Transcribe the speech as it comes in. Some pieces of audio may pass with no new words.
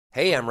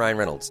Hey, I'm Ryan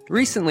Reynolds.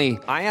 Recently,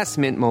 I asked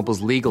Mint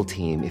Mobile's legal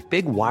team if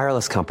big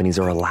wireless companies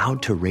are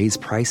allowed to raise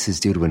prices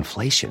due to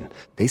inflation.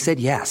 They said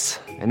yes.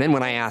 And then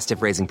when I asked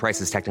if raising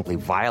prices technically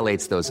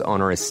violates those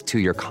onerous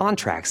two-year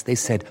contracts, they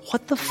said,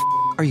 "What the f***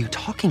 are you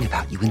talking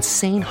about, you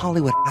insane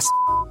Hollywood ass?"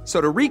 So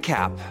to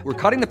recap, we're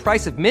cutting the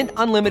price of Mint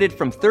Unlimited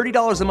from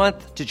 $30 a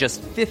month to just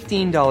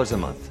 $15 a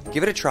month.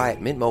 Give it a try at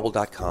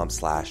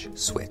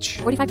mintmobile.com/switch.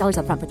 $45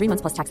 up front for 3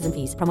 months plus taxes and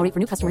fees. Promo rate for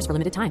new customers for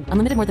limited time.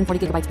 Unlimited more than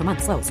 40 gigabytes per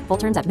month. Slows full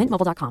terms at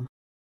mintmobile.com.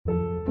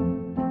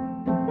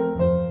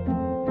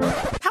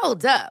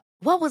 Hold up.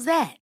 What was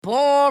that?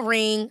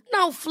 Boring.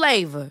 No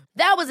flavor.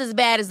 That was as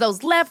bad as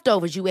those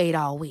leftovers you ate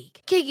all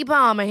week. Keke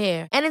Palmer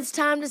here, and it's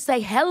time to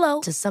say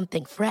hello to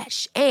something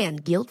fresh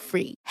and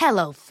guilt-free.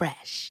 Hello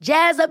Fresh.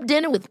 Jazz up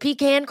dinner with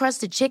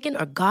pecan-crusted chicken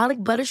or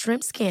garlic butter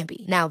shrimp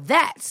scampi. Now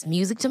that's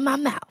music to my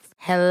mouth.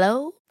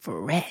 Hello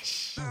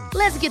Fresh.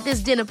 Let's get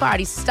this dinner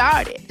party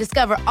started.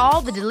 Discover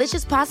all the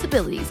delicious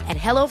possibilities at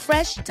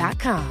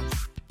hellofresh.com.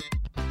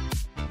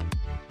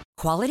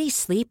 Quality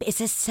sleep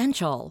is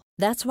essential.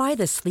 That's why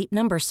the Sleep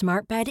Number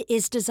Smart Bed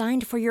is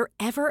designed for your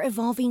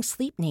ever-evolving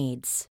sleep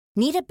needs.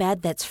 Need a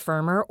bed that's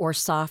firmer or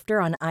softer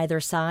on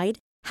either side?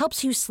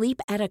 Helps you sleep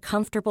at a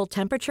comfortable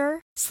temperature?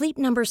 Sleep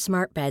Number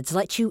Smart Beds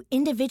let you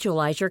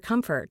individualize your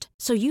comfort,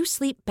 so you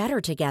sleep better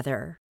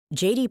together.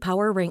 J.D.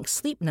 Power ranks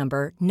Sleep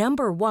Number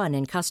number 1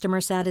 in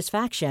customer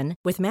satisfaction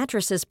with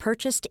mattresses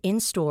purchased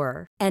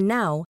in-store. And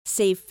now,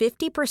 save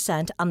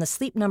 50% on the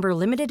Sleep Number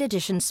Limited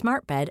Edition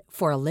Smart Bed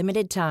for a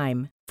limited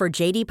time. For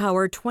J.D.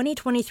 Power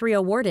 2023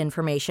 award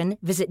information,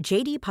 visit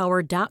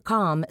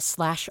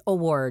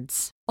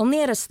jdpower.com/awards.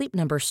 Only at a Sleep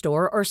Number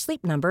store or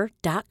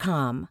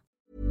sleepnumber.com.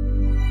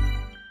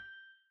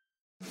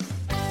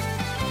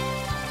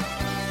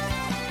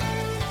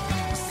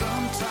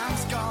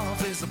 Sometimes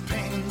golf is a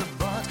pain in the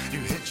butt. You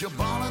hit your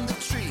ball in the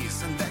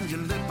trees and then you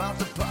live out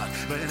the putt.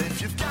 But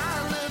if you've got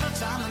a little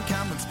time, then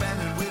come and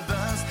spend it with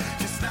us.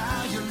 Just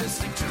now you're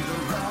listening to the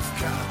Rough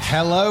Cut.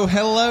 Hello,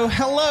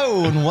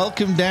 and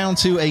welcome down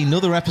to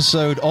another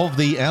episode of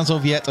the as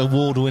of yet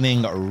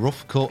award-winning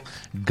Rough Cut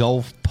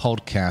Golf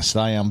Podcast.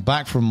 I am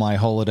back from my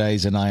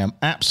holidays and I am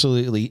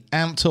absolutely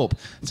amped up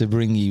to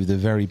bring you the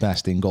very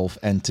best in golf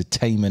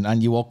entertainment.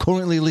 And you are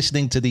currently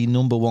listening to the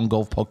number one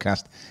golf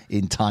podcast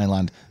in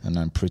Thailand, and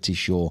I'm pretty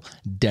sure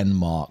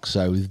Denmark.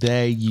 So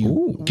there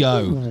you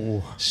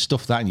go.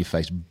 Stuff that in your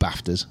face,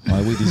 BAFTAs.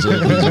 We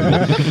deserve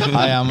it.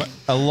 I am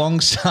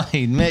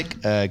alongside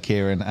Mick,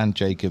 Kieran, and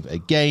Jacob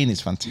again.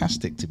 It's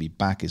fantastic to be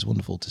back. It's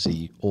wonderful to see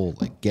you all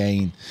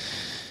again.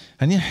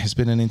 And yeah, it's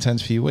been an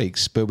intense few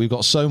weeks, but we've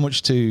got so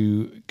much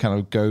to kind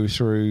of go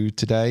through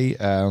today.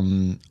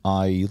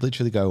 I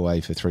literally go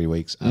away for 3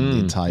 weeks and the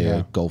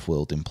entire golf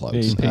world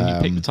implodes. Yeah,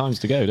 you pick the times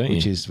to go, don't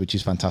you? Which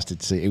is fantastic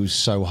to see. It was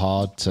so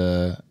hard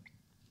to...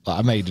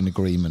 I made an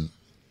agreement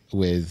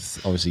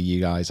with, obviously,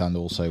 you guys and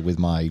also with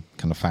my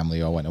kind of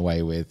family I went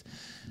away with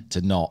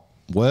to not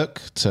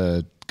work,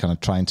 to kind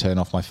of try and turn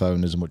off my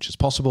phone as much as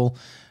possible.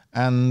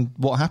 And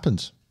what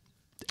happened?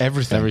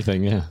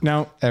 Everything, yeah.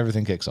 Now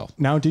everything kicks off.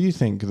 Now, do you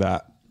think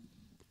that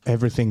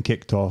everything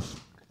kicked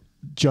off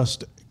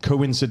just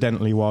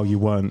coincidentally while you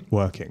weren't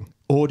working,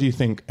 or do you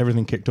think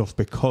everything kicked off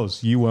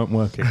because you weren't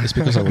working? It's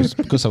because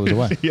I was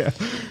away. Yeah,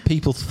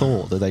 people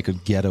thought that they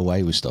could get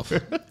away with stuff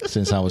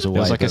since I was away.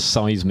 It was like a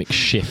seismic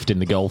shift in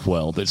the golf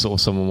world. That sort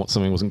of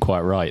something wasn't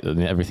quite right, and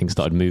everything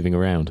started moving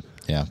around.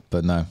 Yeah,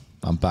 but no,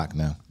 I'm back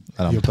now.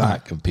 And I'm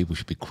back, and people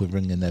should be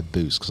quivering in their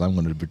boots because I'm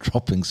going to be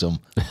dropping some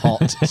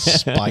hot,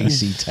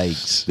 spicy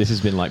takes. This has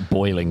been like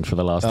boiling for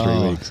the last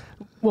 3 weeks.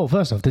 Well,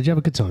 first off, did you have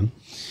a good time?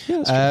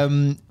 Yeah,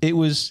 it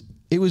was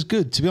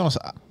good. To be honest,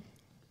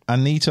 I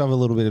need to have a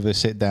little bit of a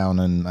sit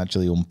down and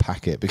actually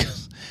unpack it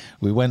because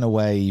we went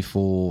away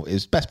for it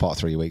was best part of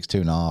 3 weeks,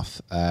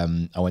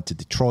 2.5. I went to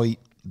Detroit,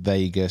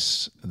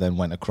 Vegas, then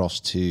went across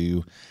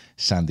to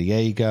San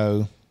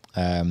Diego,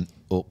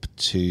 up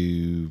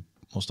to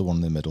what's the one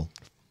in the middle?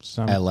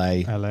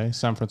 LA,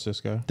 San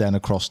Francisco, then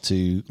across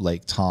to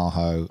Lake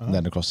Tahoe,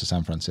 then across to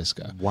San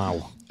Francisco.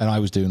 Wow! And I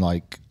was doing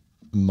like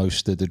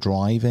most of the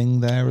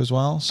driving there as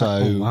well.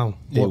 So wow!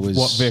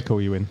 What vehicle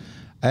were you in?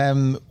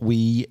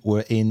 We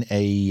were in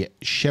a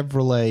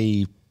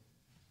Chevrolet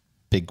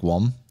Big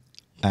One,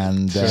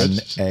 and then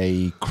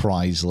a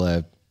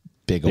Chrysler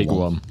Big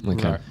One.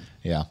 Okay. Right.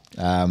 Yeah.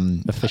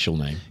 Official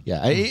name.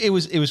 Yeah, it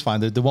was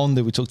fine. The one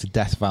that we took to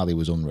Death Valley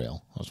was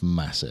unreal. It was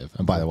massive.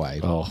 And by the way,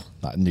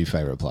 that new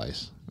favourite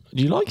place.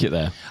 Do you like it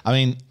there? I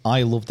mean,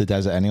 I love the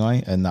desert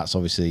anyway, and that's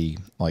obviously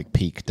like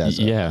peak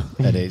desert. Yeah.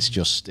 And it's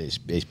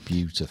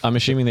beautiful. I'm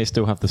assuming they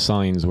still have the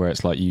signs where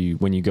it's like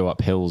when you go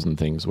up hills and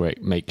things where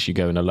it makes you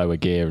go in a lower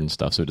gear and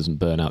stuff so it doesn't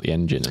burn out the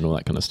engine and all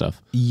that kind of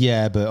stuff.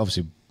 Yeah, but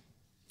obviously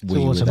it's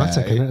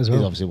automatic, isn't it, as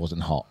well? It obviously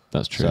wasn't hot.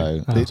 That's true.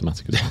 So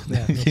automatic as well.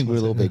 The thing we're a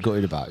little bit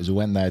gutted about is we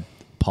went there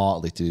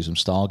partly to do some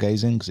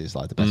stargazing because it's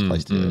like the best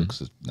place to do it because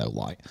there's no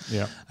light.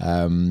 Yeah.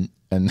 And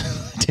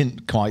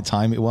didn't quite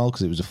time it well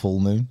because it was a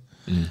full moon.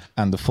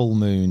 And the full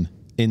moon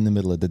in the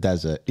middle of the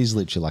desert is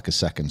literally like a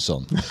second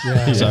sun.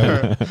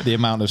 So the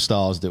amount of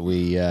stars that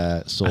we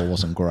saw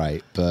wasn't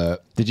great.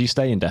 But did you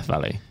stay in Death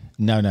Valley?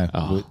 No.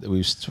 Where were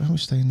we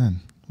staying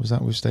then? We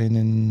were staying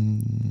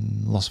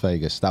in Las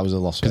Vegas. That was a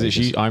Las Vegas.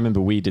 Because I remember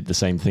we did the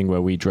same thing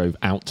where we drove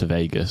out to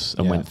Vegas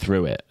and went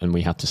through it, and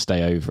we had to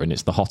stay over, and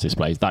it's the hottest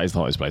place. That is the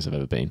hottest place I've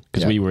ever been,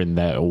 because we were in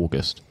there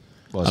August.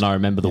 And I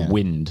remember the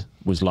wind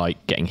was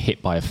like getting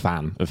hit by a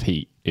fan of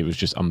heat. It was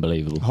just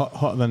unbelievable.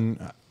 Hotter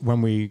than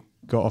when we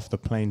got off the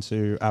plane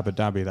to Abu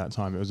Dhabi that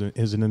time. It was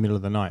in the middle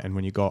of the night, and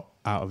when you got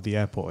out of the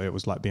airport, it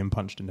was like being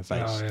punched in the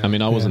face. Oh, yeah. I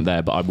mean, I wasn't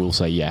there, but I will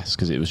say yes,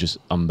 because it was just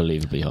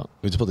unbelievably hot.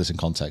 To put this in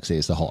context,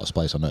 it's the hottest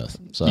place on Earth.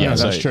 So, yeah,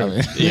 that's true. I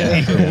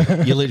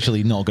mean, you're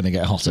literally not going to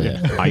get hotter.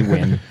 Yeah. I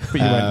win.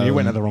 But you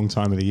went at the wrong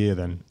time of the year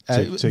then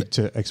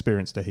to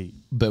experience the heat.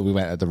 But we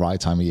went at the right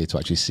time of year to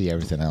actually see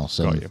everything else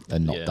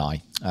and not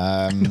die.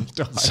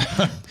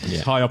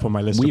 It's high up on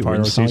my list of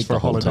priorities for a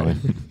holiday.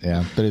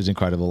 Yeah, but it was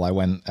incredible. I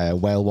went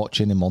whale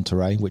watching in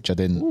Monterey, which I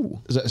didn't.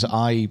 So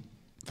I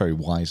very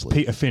wisely.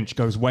 Peter Finch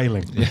goes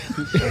whaling.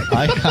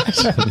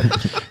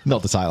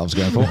 Not the title I was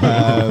going for.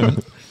 I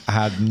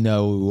had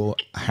no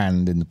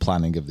hand in the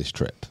planning of this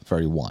trip.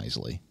 Very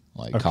wisely,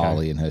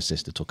 Carly and her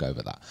sister took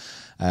over that,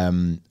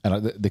 and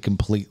they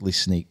completely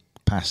sneaked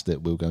past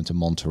it. We were going to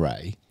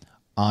Monterey.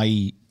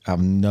 I have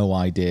no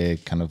idea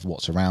kind of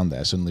what's around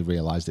there. Suddenly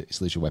realised that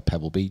it's literally where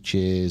Pebble Beach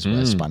is,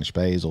 where Spanish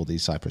Bay is, all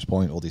these Cypress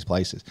Point, all these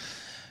places,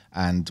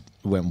 and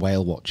we went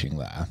whale watching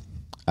there,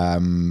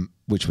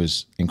 which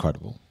was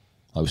incredible.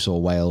 We saw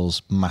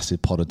whales,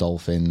 massive pod of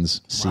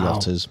dolphins, sea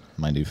otters,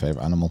 my new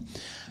favourite animal.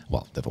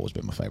 Well, they've always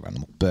been my favourite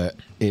animal, but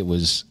it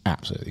was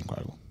absolutely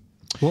incredible.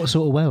 What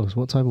sort of whales?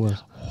 What type of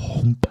whales?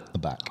 Hump the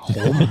back.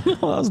 Oh,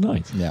 that was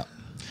nice. Yeah.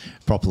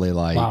 Properly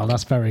Wow,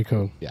 that's very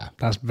cool. Yeah.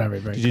 That's very,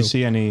 very cool. Did you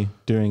see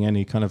doing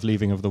any kind of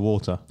leaving of the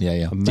water?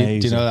 Yeah.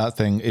 Amazing. Do you know that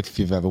thing, if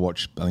you've ever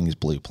watched, I think it's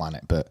Blue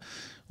Planet, but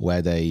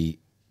where they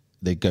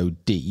go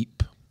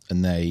deep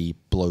and they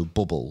blow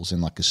bubbles in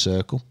like a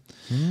circle?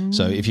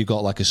 So if you've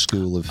got like a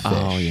school of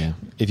fish,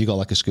 if you've got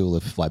like a school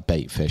of like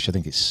bait fish, I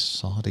think it's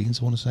sardines,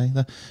 I want to say,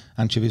 there,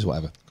 anchovies,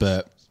 whatever.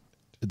 But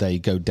they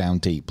go down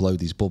deep, blow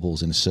these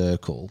bubbles in a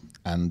circle,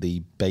 and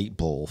the bait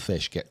ball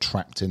fish get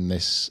trapped in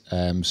this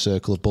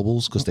circle of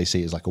bubbles because they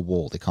see it as like a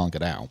wall. They can't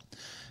get out.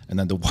 And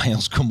then the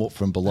whales come up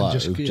from below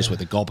just with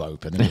the gob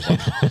open. And it was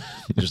like,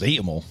 just eat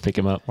them all. Pick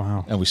them up.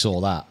 Wow. And we saw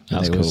that.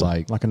 That's and it was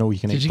like an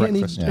all-you-can-eat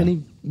breakfast. Did you get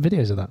any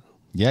videos of that?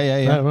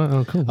 Yeah. Oh, right.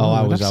 Oh, cool.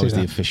 I was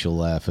the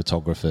official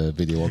photographer,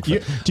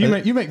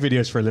 videographer. You make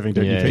videos for a living,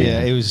 don't you?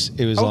 Yeah, it was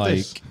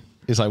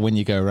it's like when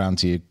you go around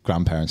to your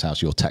grandparents'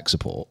 house, your tech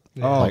support.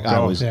 Yeah.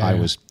 I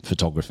was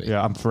photography.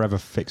 Yeah, I'm forever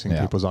fixing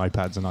people's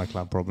iPads and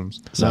iCloud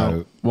problems. So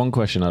now, one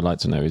question I'd like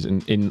to know is,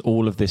 in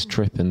all of this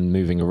trip and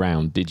moving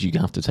around, did you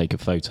have to take a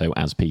photo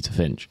as Peter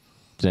Finch?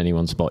 Did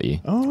anyone spot you?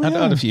 Oh, I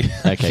had a few.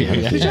 Okay.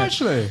 Did you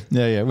actually?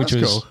 Yeah, which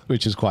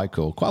was quite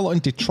cool. Quite a lot in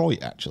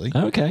Detroit, actually.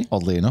 Okay.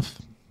 Oddly enough.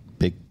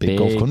 Big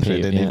Gulf country.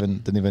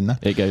 Didn't even know.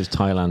 It goes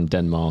Thailand,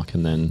 Denmark,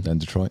 and then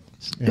Detroit.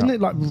 Isn't it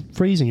like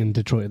freezing in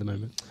Detroit at the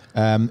moment?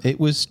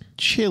 It was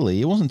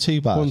chilly. It wasn't too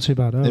bad. Wasn't too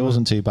bad. It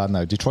wasn't too bad.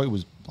 No, Detroit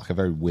was like a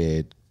very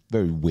weird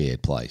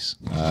place.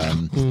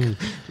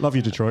 Love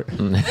you, Detroit.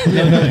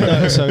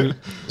 No.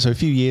 So a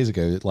few years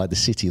ago, like the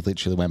city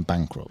literally went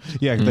bankrupt.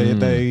 Yeah,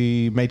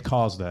 they made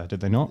cars there, did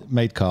they not?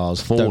 Made cars.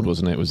 Ford,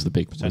 wasn't it? Was the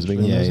big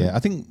one? Yeah. I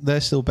think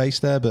they're still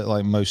based there, but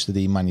like most of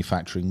the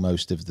manufacturing,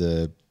 most of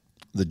the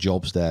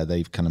jobs there,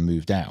 they've kind of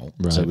moved out.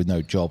 Right. So with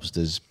no jobs,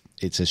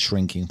 it's a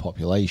shrinking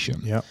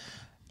population. Yeah.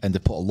 And they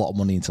put a lot of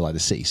money into like the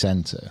city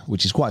centre,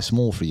 which is quite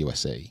small for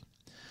USC.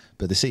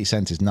 But the city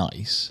centre is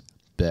nice.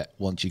 But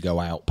once you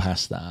go out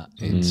past that,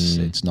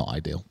 it's not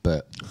ideal.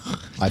 But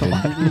I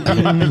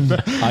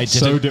didn't.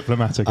 So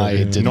diplomatic. I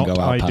didn't not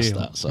go out ideal. past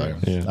that, so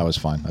that was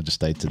fine. I just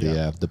stayed to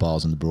the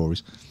bars and the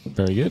breweries.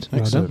 Very good.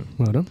 Excellent.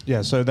 Well done.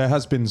 Yeah. So there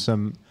has been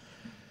some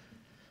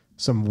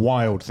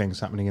wild things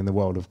happening in the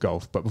world of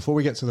golf. But before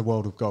we get to the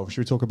world of golf,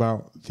 should we talk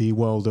about the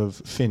world of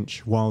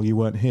Finch while you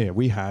weren't here?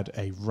 We had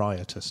a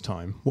riotous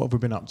time. What have we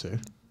been up to?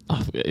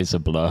 Oh, it's a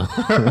blur.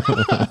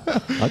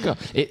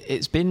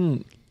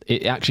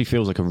 It actually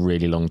feels like a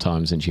really long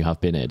time since you have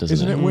been here, doesn't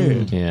it? Isn't it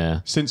weird?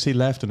 Yeah. Since he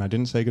left and I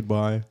didn't say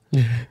goodbye.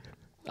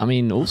 I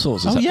mean, all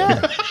sorts of Oh,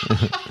 yeah.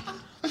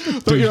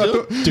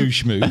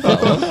 Douche move. I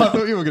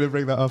thought you were going to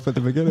bring that up at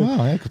the beginning.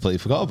 Wow, I completely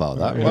forgot about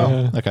that.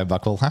 Wow. I came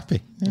back all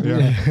happy.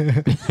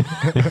 Yeah.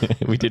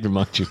 We did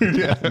remind you.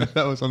 Yeah,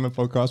 that was on the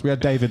podcast. We had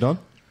David on.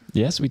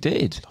 Yes, we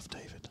did. Love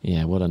David.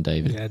 Yeah, well done,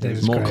 David. Yeah,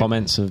 David's More great.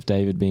 comments of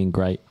David being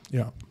great.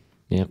 Yeah.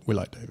 Yeah, We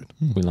like David.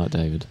 we like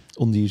David.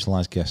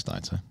 Underutilised guest,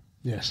 I'd say.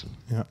 Yes.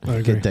 Yeah. I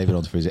agree. Get David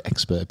on for his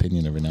expert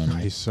opinion every now and then.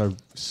 He's so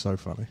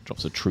funny.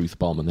 Drops a truth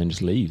bomb and then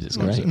just leaves. It's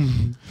great.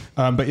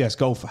 But yes,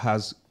 golf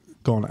has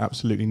gone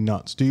absolutely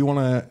nuts. Do you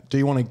want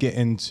to get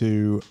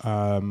into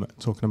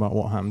talking about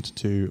what happened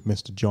to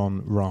Mr.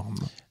 John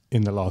Rahm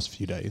in the last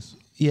few days?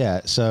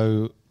 Yeah,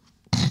 so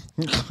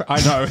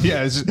I know.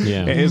 Yeah,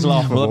 it is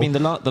laughable. Well, I mean, the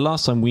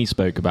last time we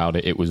spoke about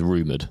it, it was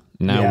rumoured.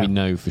 Now Yeah. we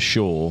know for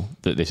sure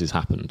that this has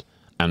happened.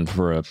 and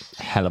for a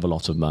hell of a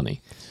lot of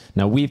money.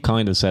 Now, we've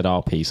kind of said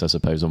our piece, I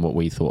suppose, on what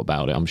we thought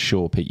about it. I'm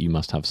sure, Pete, you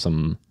must have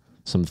some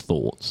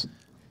thoughts.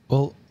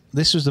 Well,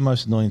 this was the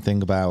most annoying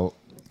thing about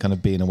kind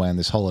of being away on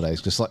this holidays,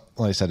 because like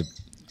I said,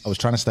 I was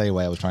trying to stay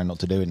away. I was trying not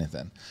to do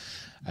anything.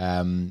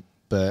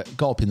 But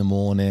got up in the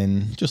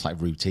morning, just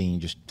like routine,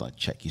 just like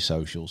check your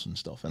socials and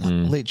stuff. And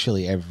like,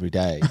 literally every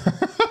day,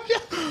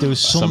 there was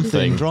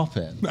something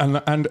dropping.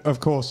 And of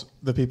course,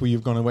 the people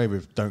you've gone away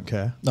with don't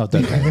care. No,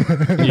 don't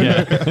care.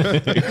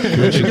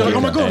 Yeah. You're like,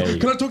 oh my God,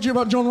 can I talk to you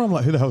about John Rahm?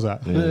 Like, who the hell's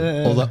that?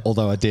 Yeah.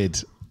 Although I did,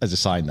 as a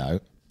side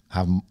note,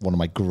 have one of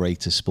my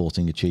greatest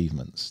sporting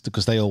achievements,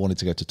 because they all wanted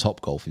to go to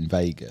Topgolf in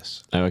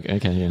Vegas. Oh,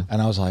 okay, yeah.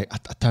 And I was like, I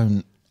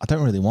don't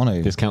really want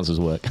to. This counts as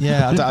work.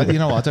 Yeah, I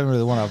don't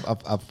really want to.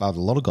 I've had a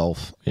lot of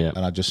golf, yeah,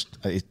 and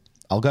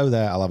I'll go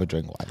there, I'll have a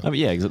drink, whatever. I mean,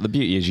 yeah, the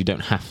beauty is you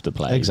don't have to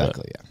play.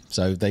 Exactly, yeah.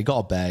 So they got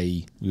a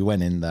bay, we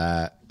went in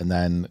there, and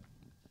then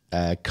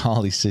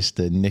Carly's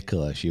sister,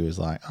 Nicola, she was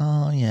like,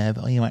 oh, yeah,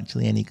 but are you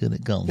actually any good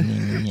at golf?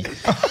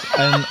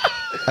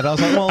 And I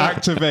was like, well...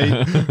 Activate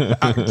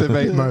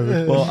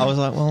mode. Well, I was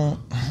like, well,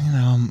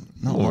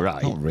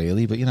 not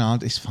really, but,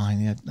 it's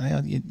fine. Yeah,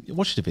 you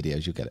watch the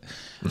videos, you'll get it.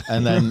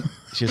 And then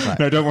she was like...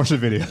 No, don't watch the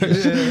videos.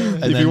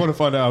 If you want to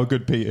find out how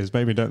good Pete is,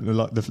 maybe don't.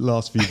 The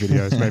last few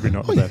videos, maybe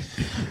not the best.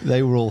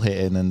 They were all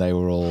hitting, and they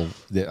were all...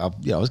 I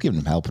was giving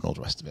them help and all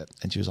the rest of it.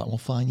 And she was like, well,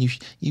 fine,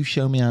 you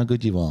show me how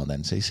good you are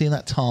then. So you see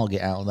that target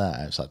out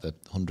there? It's like the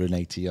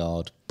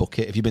 180-yard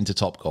bucket. If you've been to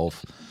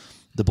Topgolf,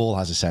 the ball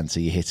has a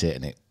sensor, you hit it,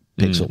 and it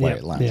picks up where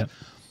it lands. Yeah.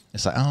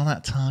 It's like, oh,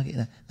 that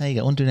target, there you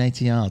go,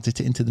 180 yards, hit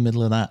it into the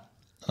middle of that.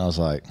 And I was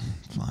like,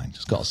 fine,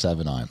 just got a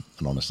 7-iron.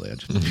 And honestly, I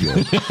just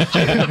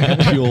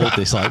pured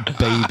this like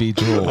baby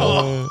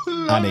draw,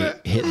 and it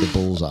hit the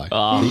bullseye,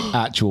 the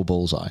actual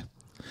bullseye.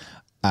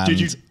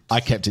 And I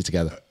kept it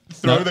together.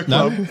 Throw the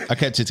club? No, I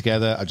kept it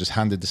together. I just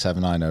handed the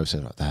 7-iron over,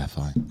 said, there,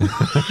 fine.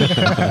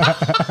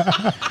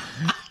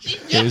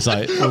 It was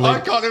like... I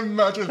can't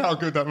imagine how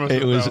good that must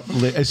have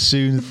felt. As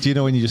soon... Do you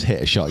know when you just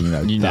hit a shot,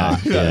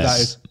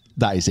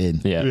 that is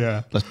in.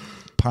 Yeah.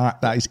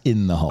 That is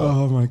in the hole.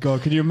 Oh, my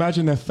God. Can you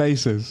imagine their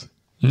faces?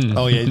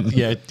 Oh,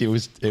 yeah. It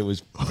was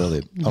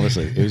brilliant.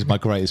 Honestly, it was my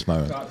greatest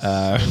moment.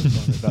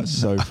 That's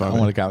so funny. I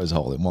want to go as a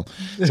hole in one.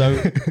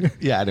 So,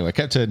 yeah, anyway, I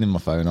kept turning my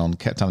phone on,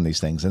 kept having these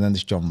things. And then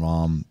this John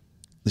Rahm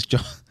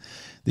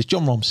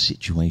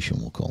situation,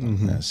 we'll call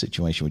it,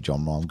 situation with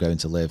John Rahm going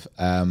to live,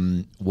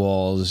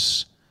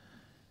 was...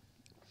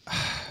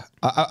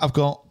 I've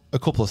got a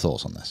couple of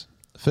thoughts on this.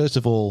 First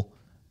of all,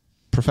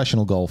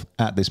 professional golf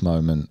at this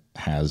moment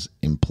has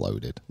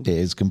imploded. It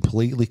is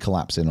completely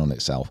collapsing on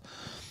itself.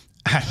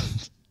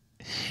 And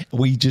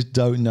we just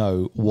don't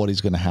know what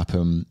is going to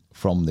happen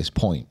from this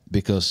point,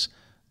 because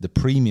the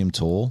premium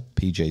tour,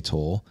 PGA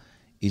Tour,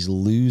 is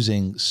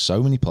losing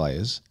so many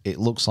players. It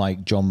looks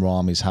like John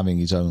Rahm is having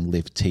his own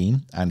live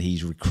team, and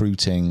he's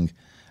recruiting...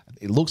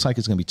 It looks like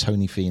it's going to be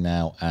Tony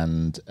Finau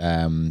and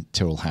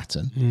Tyrrell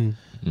Hatton,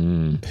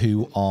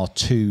 who are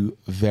two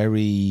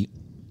very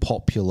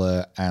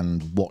popular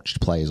and watched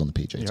players on the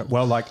PGA Tour.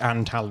 Well,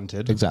 and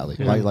talented. Exactly.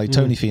 Yeah. Like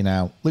Tony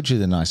Finau, literally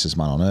the nicest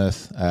man on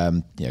earth.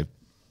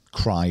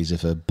 Cries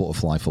if a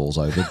butterfly falls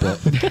over.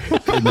 But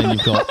and then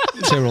you've got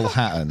Tyrrell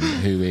Hatton,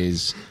 who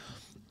is...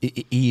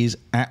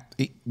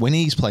 when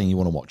he's playing, you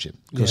want to watch him,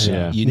 because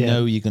you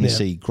know you're going to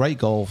see great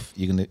golf.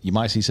 You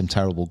might see some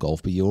terrible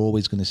golf, but you're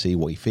always going to see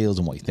what he feels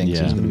and what he thinks.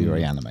 He's going to be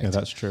very animated. Yeah,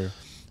 that's true.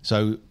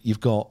 So you've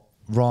got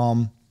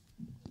Rahm,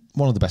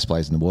 one of the best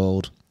players in the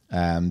world,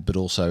 but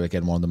also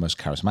again one of the most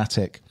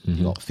charismatic.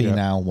 You've got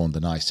Finau, one of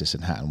the nicest,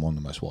 and Hatton, one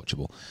of the most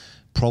watchable.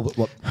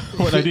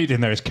 What they need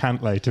in there is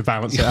Cantlay to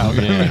balance it out.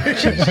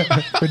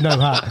 With no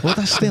hat. Well,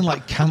 that's the thing.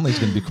 Like, Cantlay's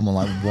going to become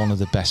like one of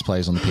the best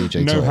players on the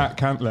PGA Tour. No hat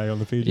Cantlay on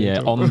the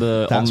PGA Tour. On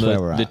the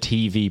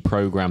TV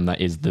program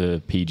that is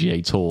the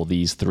PGA Tour,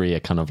 these three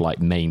are kind of like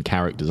main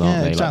characters,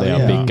 aren't they? Exactly, like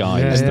they are big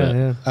guys.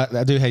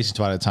 I do hasten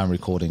to add, at the time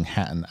recording,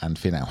 Hatton and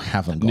Finau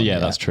haven't gone yet.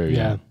 That's true.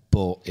 Yeah,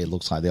 but it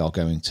looks like they are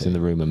going to. It's in the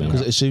rumour mill.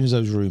 Because as soon as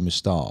those rumours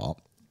start,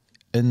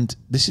 and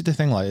this is the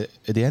thing, like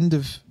at the end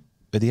of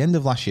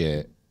last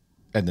year.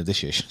 End of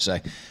this year, I should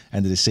say,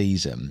 end of the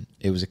season,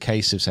 it was a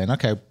case of saying,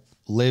 okay,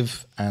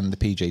 LIV and the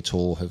PGA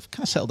Tour have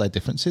kind of settled their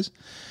differences.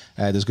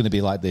 There's going to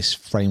be like this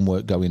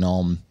framework going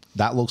on.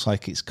 That looks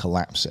like it's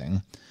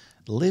collapsing.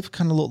 LIV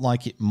kind of looked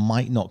like it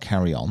might not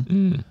carry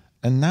on.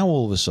 And now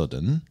all of a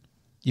sudden,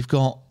 you've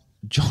got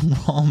John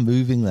Rahm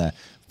moving there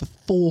for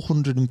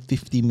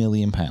 £450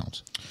 million.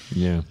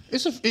 Yeah.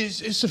 It's a few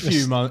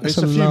money. It's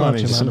a few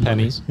money. Some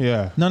pennies.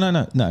 Yeah.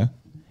 No.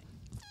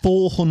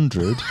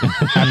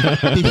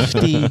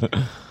 450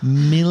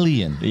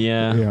 million.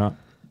 Yeah.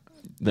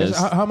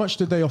 How much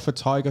did they offer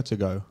Tiger to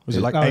go? Was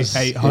it like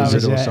 800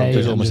 or something? It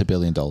was almost $1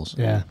 billion.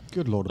 Yeah.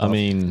 Good Lord. I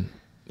mean,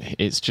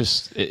 it's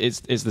just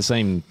it's the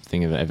same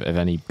thing of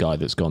any guy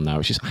that's gone now.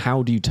 It's just,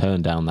 how do you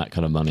turn down that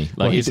kind of money?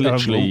 Like, it's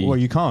literally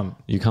you can't.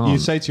 You can't. You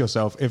say to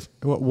yourself,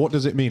 what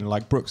does it mean?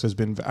 Like, Brooks has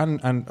been,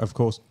 and of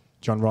course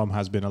John Rahm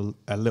has been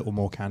a little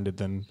more candid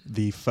than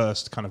the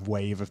first kind of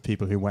wave of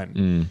people who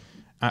went.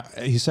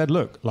 He said,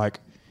 look, like,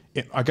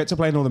 I get to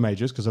play in all the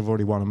majors because I've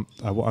already won.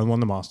 I won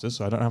the Masters,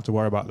 so I don't have to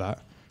worry about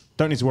that.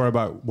 Don't need to worry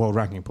about world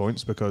ranking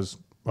points because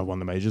I won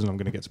the majors and I'm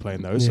going to get to play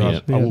in those. So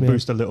I will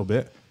boost a little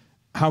bit.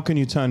 How can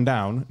you turn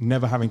down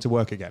never having to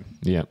work again?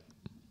 Yeah.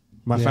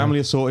 My family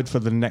is sorted for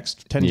the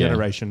next 10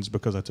 generations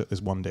because I took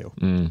this one deal.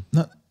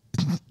 No.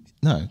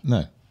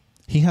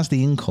 He has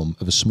the income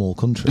of a small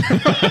country.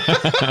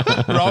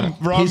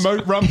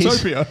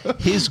 Ramtopia.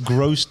 His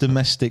gross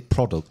domestic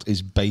product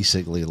is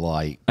basically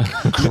like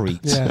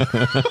Crete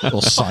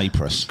or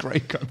Cyprus.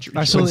 Great country.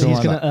 I saw that he's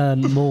going to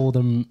earn more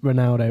than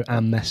Ronaldo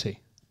and Messi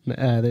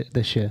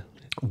this year.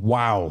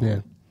 Wow. Yeah.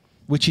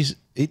 Which is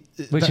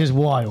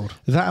wild.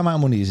 That amount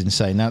of money is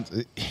insane. Now,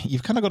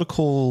 you've kind of got to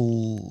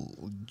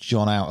call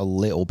John out a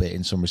little bit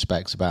in some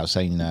respects about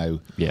saying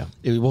no. Yeah.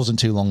 It wasn't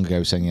too long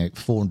ago saying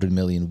 400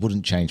 million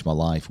wouldn't change my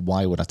life.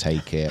 Why would I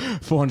take it?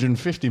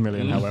 450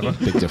 million, however.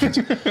 Big difference.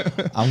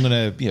 I'm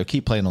going to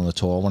keep playing on the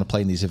tour. I want to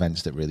play in these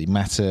events that really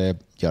matter,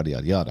 yada,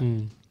 yada,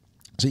 yada.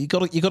 So you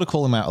got to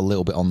call him out a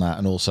little bit on that,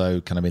 and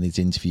also kind of in his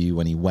interview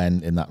when he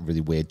went in that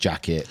really weird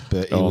jacket.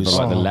 But it was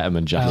like the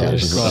Letterman jacket. That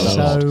was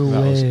so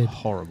weird. Was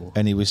horrible.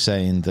 And he was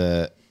saying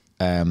that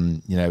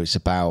it's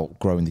about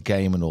growing the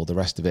game and all the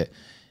rest of it.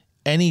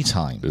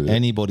 Anytime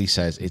anybody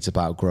says it's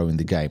about growing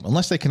the game,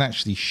 unless they can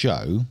actually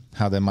show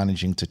how they're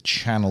managing to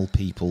channel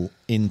people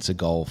into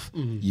golf,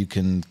 you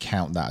can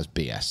count that as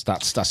BS.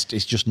 That's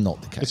it's just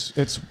not the case.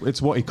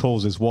 It's what he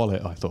calls his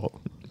wallet, I thought.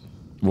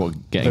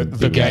 What, getting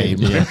the game?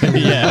 Yeah.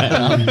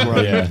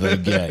 The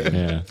game.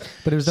 Yeah.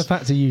 But it was the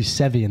fact he used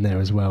Sevi in there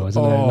as well,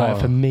 isn't it? Like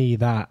for me,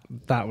 that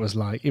was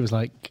like, it was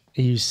like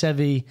he used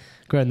Sevi,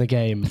 growing the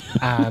game,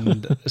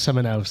 and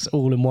someone else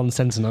all in one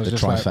sentence. I was The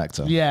just trifecta.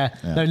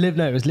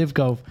 Like, it was Live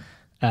Golf,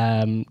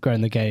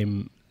 growing the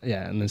game.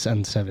 Yeah, and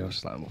Sevi, I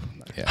was just like,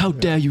 how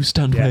dare you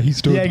stand where he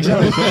stood? Yeah,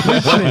 exactly.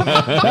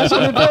 That's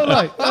what it felt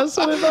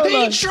like.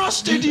 He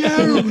trusted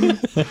you.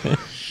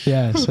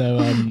 Yeah, so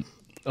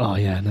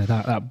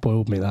that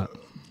boiled me. That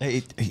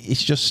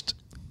it's just,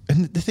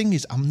 and the thing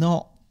is, I'm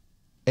not.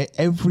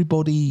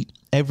 Everybody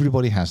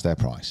has their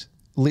price.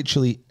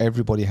 Literally,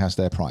 everybody has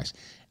their price,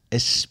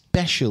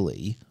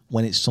 especially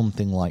when it's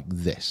something like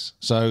this.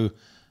 So,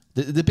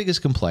 the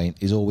biggest complaint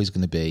is always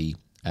going to be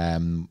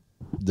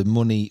the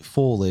money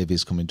for Live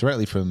is coming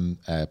directly from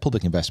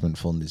public investment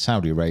fund in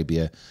Saudi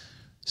Arabia.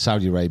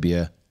 Saudi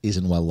Arabia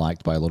isn't well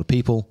liked by a lot of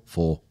people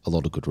for a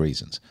lot of good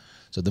reasons.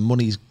 So the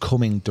money's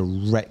coming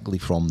directly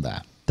from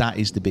there. That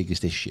is the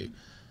biggest issue.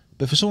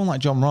 But for someone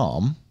like Jon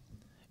Rahm,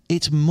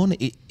 it's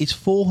money. It's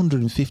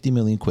 450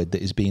 million quid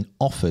that is being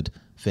offered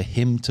for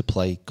him to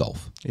play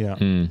golf. Yeah,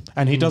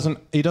 and he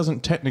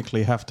doesn't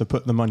technically have to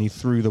put the money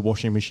through the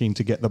washing machine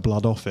to get the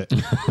blood off it.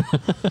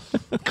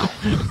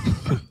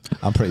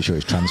 I'm pretty sure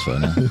it's transfer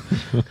now.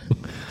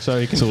 So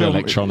he can it's all film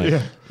electronic.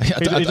 Yeah.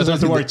 He doesn't have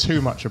to worry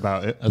too much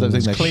about it. I don't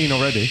think it's clean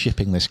already.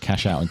 Shipping this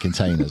cash out in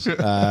containers.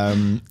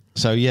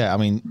 So yeah, I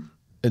mean,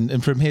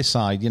 and from his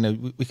side,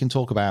 we can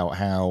talk about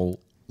how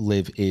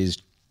Live is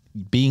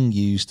being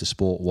used to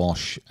sport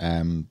wash,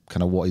 kind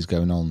of what is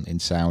going on in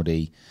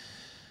Saudi,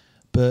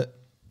 but.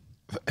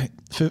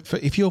 For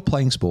if you're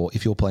playing sport,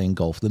 if you're playing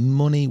golf, the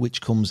money which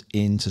comes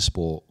into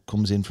sport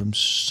comes in from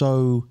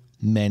so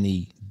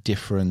many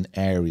different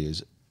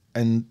areas,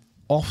 and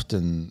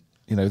often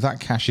that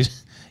cash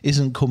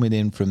isn't coming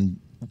in from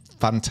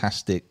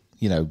fantastic,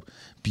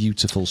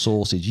 beautiful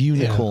sources.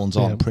 Unicorns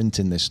aren't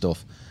printing this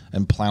stuff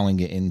and ploughing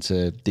it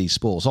into these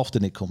sports.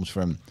 Often it comes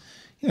from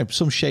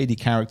some shady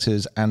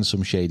characters and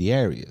some shady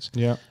areas.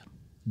 Yeah.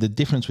 The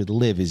difference with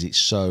Live is it's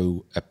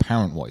so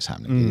apparent what is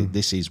happening.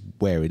 This is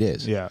where it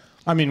is. Yeah.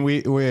 I mean,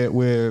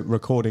 we're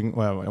recording.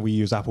 Well, we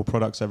use Apple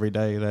products every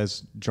day.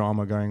 There's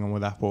drama going on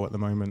with Apple at the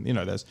moment.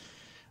 There's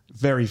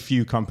very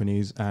few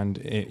companies and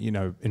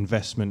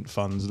investment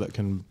funds that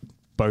can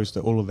boast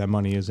that all of their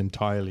money is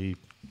entirely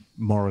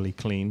morally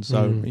clean.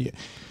 So,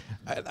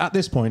 at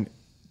this point,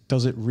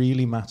 does it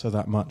really matter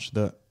that much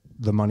that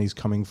the money's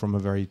coming from a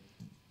very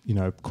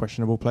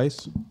questionable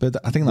place? But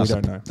I think that's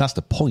the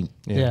point.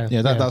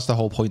 That's the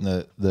whole point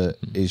that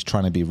is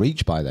trying to be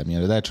reached by them.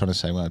 They're trying to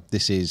say, well,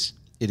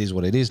 it is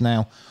what it is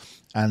now,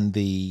 and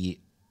the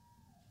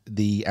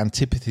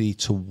antipathy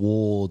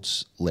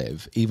towards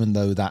Live, even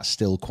though that's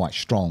still quite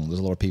strong, there's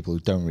a lot of people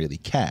who don't really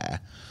care.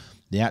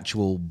 The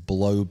actual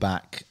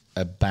blowback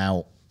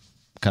about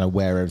kind of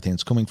where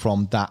everything's coming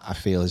from, that I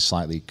feel has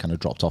slightly kind of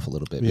dropped off a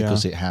little bit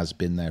because it has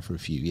been there for a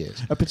few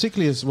years.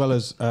 Particularly as well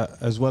as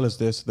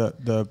this,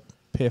 that the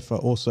PIF are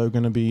also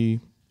going to be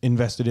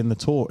invested in the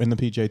tour, in the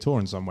PGA Tour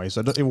in some way.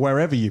 So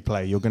wherever you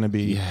play, you're going to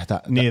be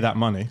near that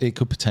money. It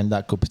could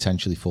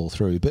potentially fall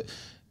through, but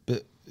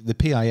the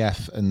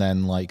PIF and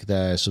then like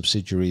their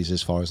subsidiaries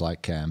as far as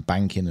like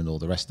banking and all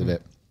the rest of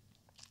it,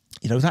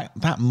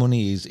 that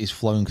money is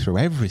flowing through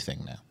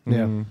everything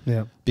now.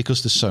 Yeah.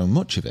 Because there's so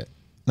much of it.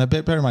 Now,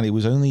 bear in mind, it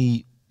was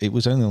only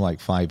like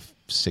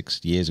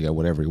 5-6 years ago,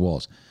 whatever it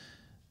was,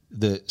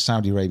 that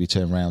Saudi Arabia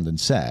turned around and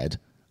said,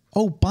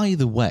 oh, by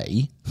the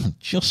way,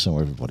 just so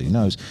everybody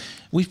knows,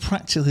 we've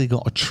practically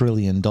got $1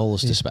 trillion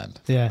to spend.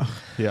 Yeah.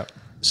 Yeah.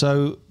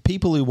 So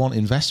people who want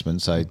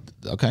investment say,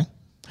 okay.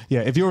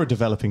 Yeah, if you're a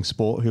developing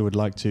sport who would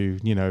like to,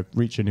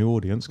 reach a new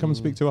audience, come and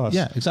speak to us.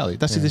 Yeah, exactly.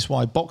 This is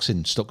why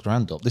boxing stuck their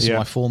hand up. This is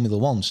why Formula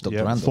One stuck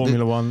their hand up.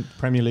 Formula One,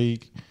 Premier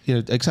League.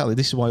 Exactly.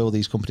 This is why all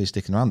these companies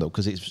sticking around up,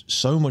 because it's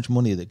so much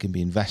money that can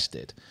be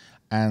invested.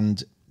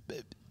 And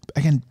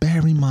again,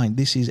 bear in mind,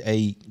 this is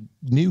a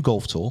new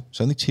golf tour.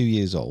 It's only 2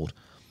 years old,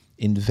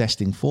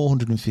 investing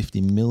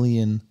 £450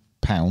 million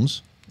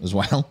as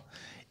well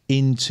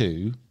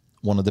into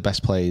one of the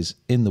best players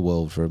in the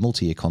world for a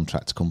multi-year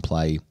contract to come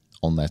play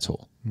on their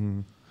tour.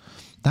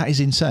 That is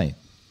insane.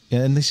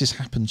 And this has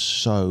happened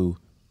so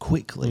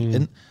quickly.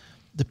 And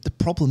the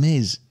problem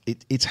is,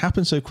 it's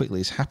happened so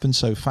quickly, it's happened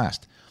so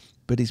fast,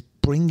 but it's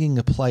bringing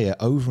a player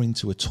over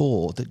into a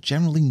tour that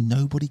generally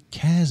nobody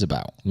cares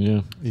about.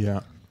 Yeah.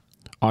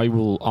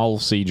 I'll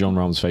see Jon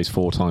Rahm's face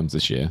 4 times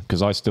this year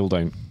because I still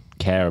don't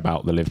care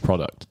about the live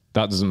product.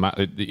 That doesn't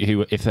matter.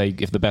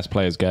 If the best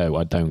players go,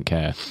 I don't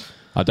care.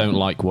 I don't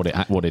like what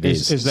it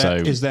is.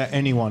 Is there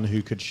anyone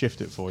who could shift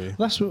it for you?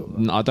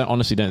 I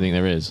honestly don't think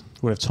there is.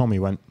 What if Tommy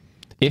went?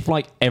 If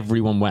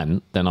everyone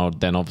went, then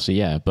obviously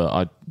yeah.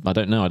 But I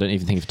don't know. I don't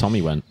even think if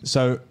Tommy went.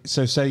 So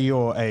say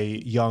you're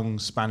a young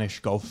Spanish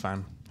golf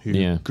fan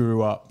who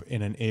grew up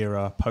in an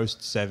era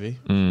post Seve,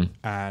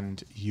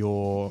 and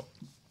your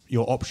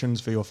options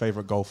for your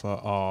favorite golfer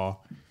are.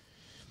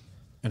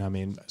 And I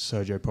mean,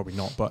 Sergio probably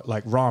not, but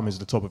like Rahm is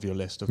the top of your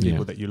list of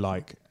people that you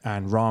like.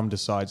 And Rahm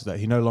decides that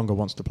he no longer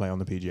wants to play on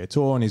the PGA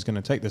Tour and he's going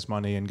to take this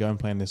money and go and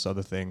play in this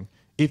other thing.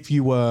 If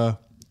you were,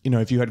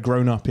 if you had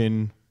grown up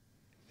in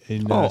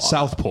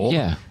Southport,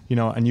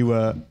 and you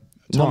were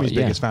Tommy's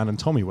biggest fan and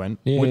Tommy went,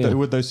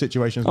 would those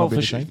situations not be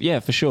the same? Yeah,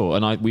 for sure.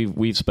 And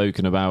we've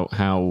spoken about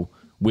how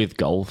with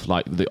golf,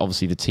 like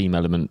obviously the team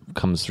element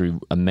comes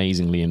through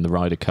amazingly in the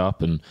Ryder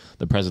Cup, and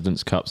the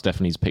President's Cup's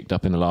definitely has picked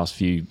up in the last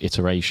few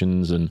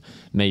iterations, and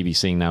maybe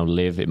seeing now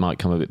live, it might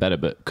come a bit better.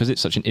 But because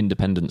it's such an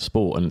independent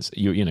sport, and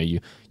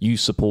you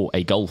support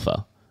a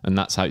golfer, and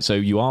that's how. So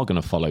you are going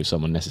to follow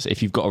someone necessarily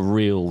if you've got a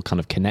real kind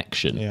of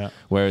connection. Yeah.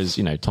 Whereas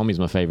Tommy's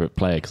my favourite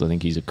player because I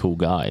think he's a cool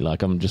guy.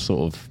 Like I'm just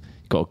sort of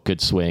got a good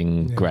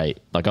swing, great.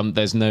 Like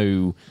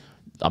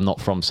I'm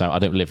not from South. I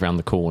don't live around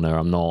the corner.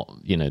 I'm not,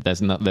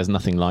 there's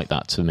nothing like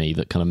that to me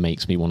that kind of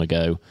makes me want to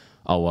go,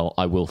 oh, well,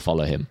 I will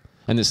follow him.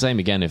 And the same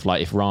again, if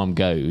Rahm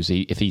goes,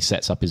 if he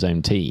sets up his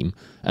own team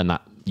and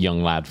that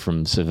young lad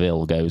from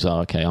Seville goes, oh,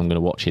 okay, I'm going to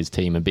watch his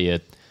team and be El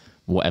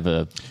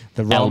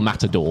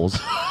Matadors.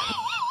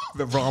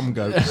 The Rahm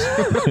goes.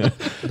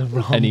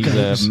 And he's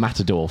a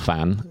Matador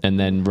fan. And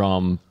then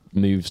Rahm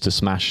moves to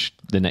Smash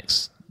the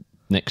next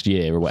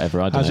year or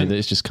whatever. I don't know.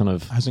 It's just kind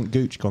of... Hasn't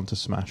Gooch gone to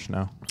Smash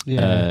now?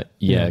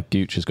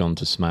 Gooch has gone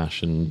to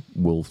Smash and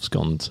Wolf's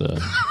gone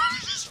to...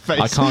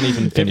 I can't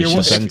even finish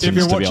the sentence, if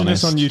you're to be watching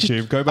honest. this on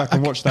YouTube, go back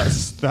and watch that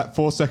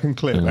 4-second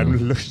clip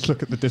and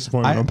look at the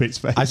disappointment on Pete's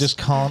face. I just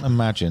can't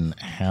imagine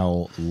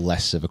how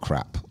less of a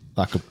crap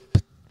I could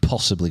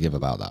possibly give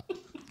about that.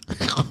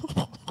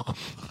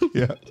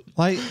 Yeah.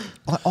 Like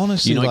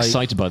honestly, you're not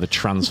excited by the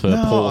transfer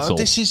portal.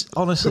 This is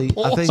honestly,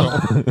 I think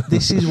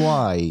this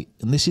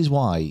is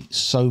why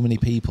so many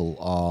people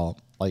are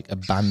like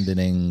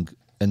abandoning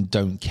and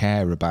don't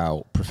care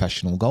about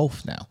professional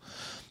golf now,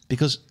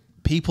 because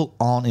people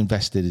aren't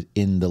invested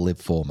in the live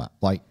format.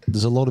 Like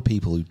there's a lot of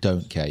people who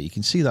don't care. You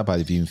can see that by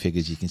the viewing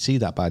figures. You can see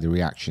that by the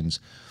reactions.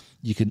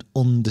 You can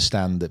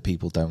understand that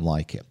people don't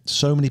like it.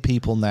 So many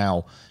people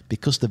now,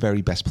 because the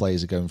very best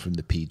players are going from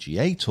the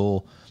PGA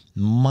Tour,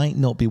 might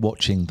not be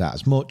watching that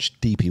as much.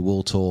 DP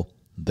World Tour,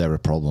 there are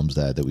problems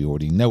there that we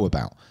already know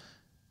about.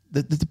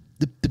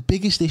 The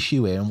biggest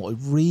issue here, and what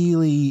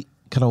really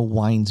kind of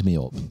winds me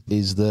up,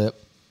 is that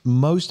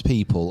most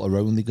people are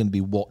only going to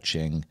be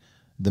watching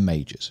the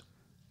majors.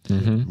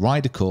 Mm-hmm.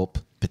 Ryder Cup,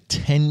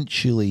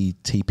 potentially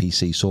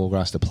TPC,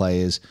 Sawgrass, the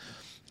players,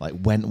 like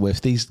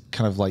Wentworth, these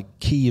kind of like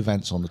key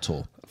events on the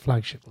tour.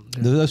 Flagship.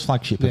 Yeah. Those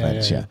flagship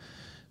events, yeah.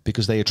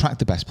 Because they attract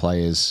the best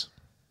players.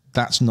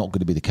 That's not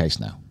going to be the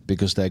case now,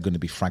 because they're going to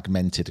be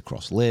fragmented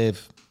across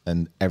live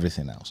and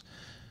everything else.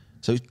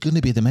 So it's going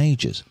to be the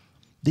majors.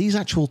 These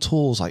actual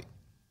tours, like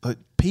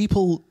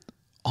people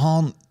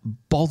aren't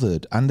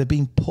bothered, and they're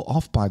being put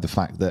off by the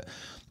fact that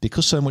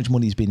because so much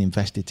money has been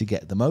invested to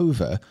get them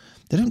over,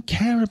 they don't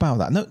care about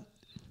that.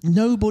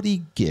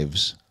 Nobody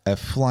gives a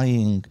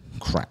flying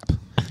crap.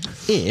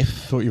 I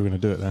thought you were going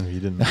to do it then, if you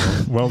didn't.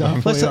 Well done.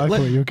 I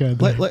thought you were going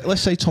to.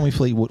 Let's say Tommy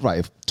Fleetwood, right?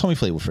 If Tommy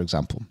Fleetwood, for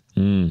example,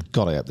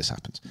 God, I hope this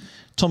happens.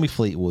 Tommy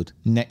Fleetwood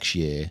next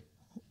year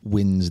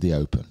wins the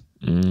Open.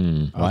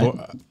 Right?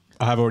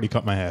 I have already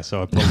cut my hair,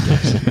 so I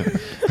apologize.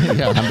 You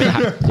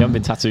haven't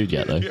been tattooed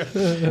yet, though.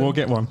 Yeah. We'll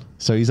get one.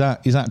 So he's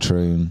at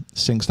Troon,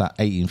 sinks that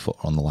 18-footer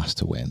on the last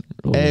to win.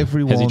 Ooh.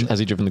 Everyone has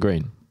he driven the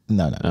green?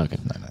 No. Okay.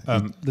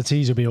 No. The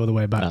tees will be all the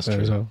way back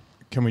there as well.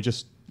 Can we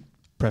just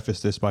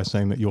preface this by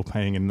saying that you're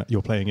playing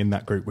in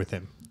that group with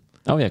him?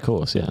 Oh yeah, of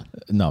course, yeah.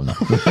 No.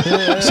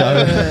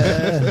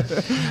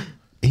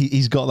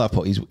 He's got that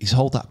putt. He's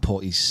hold that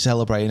putt. He's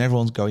celebrating.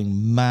 Everyone's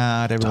going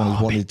mad. Everyone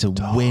has wanted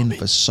to win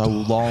for so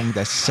long.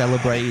 They're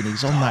celebrating.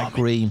 He's on that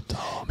green.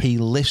 He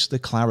lifts the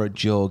claret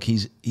jug.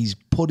 He's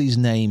put his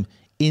name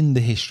in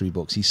the history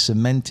books. He's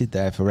cemented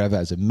there forever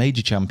as a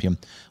major champion,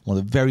 one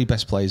of the very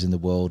best players in the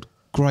world.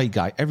 Great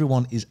guy.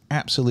 Everyone is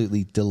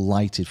absolutely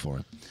delighted for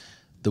him.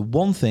 The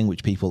one thing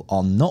which people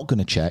are not going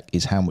to check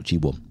is how much he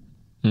won.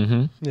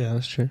 Mm-hmm. Yeah,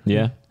 that's true.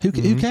 Yeah.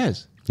 Who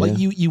cares? Like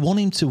you want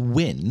him to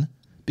win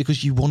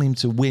because you want him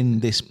to win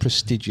this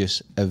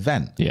prestigious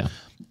event. Yeah.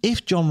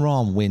 If Jon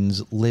Rahm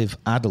wins Live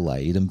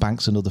Adelaide and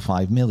banks another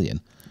 $5 million,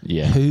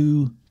 yeah,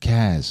 who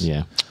cares?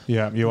 Yeah.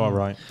 Yeah, you are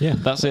right. Yeah,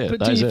 that's it.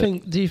 But do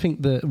you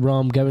think that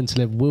Rahm going to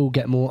Live will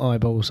get more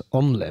eyeballs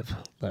on Live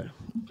though?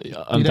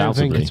 Undoubtedly. You don't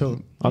think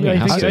I think it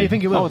has to. You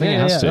think it will? Oh, I think it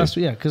has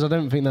to. Because I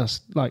don't think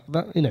that's like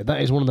that. You know,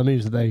 that is one of the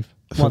moves that they've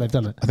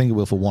done it. I think it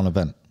will for one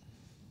event.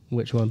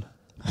 Which one?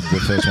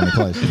 The first one he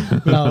plays.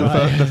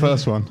 The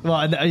first one. Well,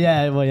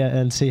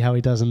 and see how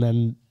he does, and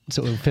then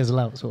sort of fizzle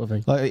out, sort of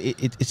thing.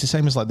 Like it's the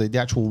same as like the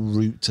actual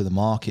route to the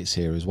markets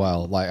here as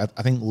well. Like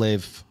I think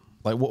Live,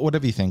 like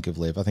whatever you think of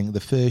Live, I think the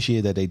first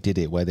year that they did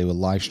it, where they were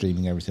live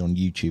streaming everything on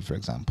YouTube, for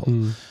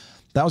example,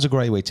 that was a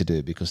great way to do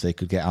it because they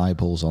could get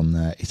eyeballs on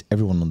there.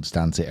 Everyone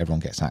understands it.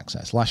 Everyone gets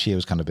access. Last year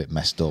was kind of a bit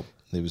messed up.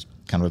 It was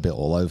kind of a bit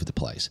all over the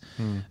place.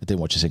 I didn't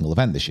watch a single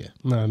event this year.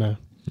 No.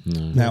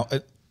 Now,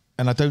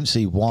 and I don't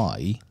see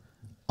why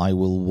I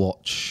will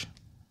watch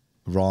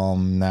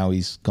Rahm now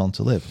he's gone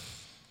to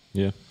Live.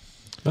 Yeah.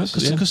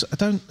 Because I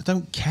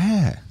don't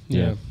care.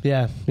 Yeah.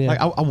 Like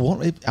I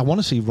want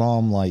to see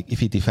Rahm, like if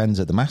he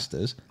defends at the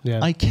Masters. Yeah.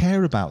 I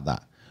care about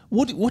that.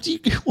 What do you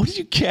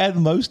care the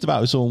most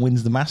about if someone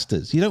wins the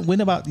Masters? You don't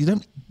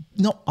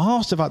not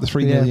asked about the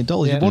 $3 million.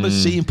 You want to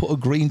see him put a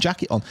green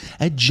jacket on.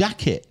 A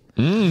jacket.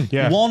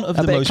 One of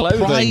the most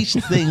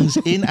prized things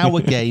in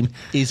our game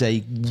is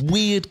a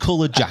weird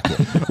coloured jacket.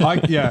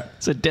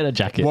 It's a dinner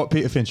jacket. What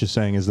Peter Finch is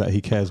saying is that he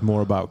cares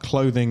more about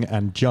clothing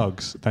and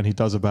jugs than he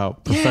does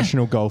about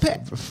professional golf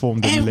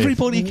formed in Live.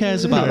 Everybody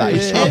cares about that.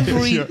 It's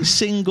every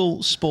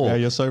single sport. Yeah,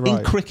 you're so right.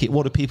 In cricket,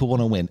 what do people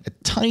want to win? A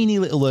tiny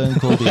little urn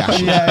called the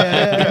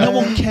Ashes. No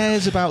one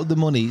cares about the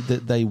money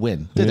that they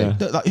win. Do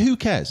they? Like, who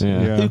cares?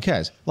 Yeah. Who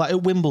cares? Like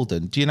at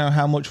Wimbledon, do you know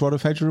how much Roger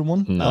Federer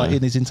won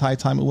in his entire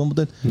time at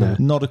Wimbledon? No.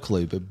 Not a clue.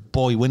 But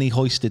boy, when he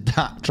hoisted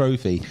that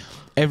trophy,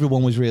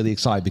 everyone was really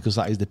excited because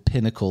that is the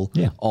pinnacle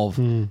of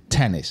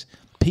tennis.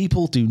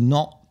 People do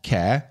not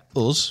care.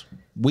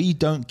 We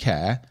don't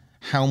care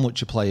how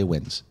much a player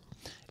wins.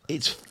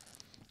 It's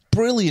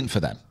brilliant for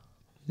them.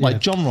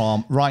 Like Jon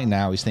Rahm right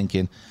now is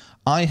thinking,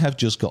 I have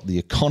just got the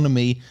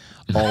economy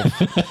of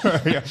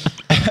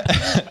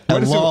a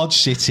large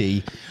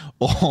city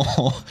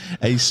or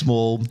a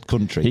small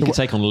country. He could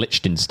take on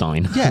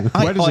Liechtenstein. Yeah,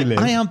 Where does he live?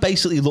 I am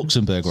basically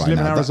Luxembourg right Does he live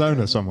now. in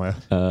Arizona somewhere?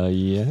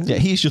 Yeah,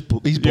 he's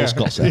Paul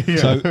Scott's there. Yeah.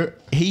 So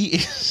he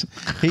is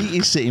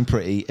sitting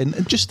pretty,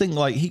 and just think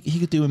like he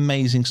could do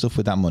amazing stuff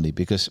with that money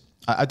because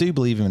I do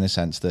believe him in a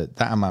sense that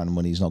amount of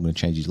money is not going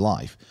to change his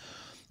life,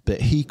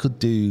 but he could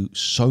do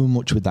so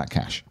much with that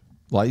cash.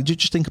 Like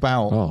just think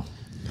about.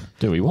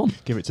 Do we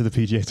want? Give it to the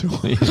PGA Tour.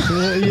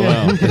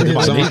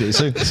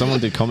 Someone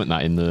did comment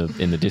that in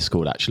the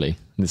Discord actually.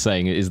 They're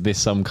saying, is this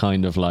some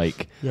kind of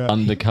like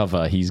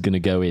undercover? He's going to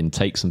go in,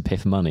 take some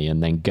piff money,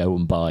 and then go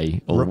and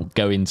buy or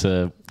go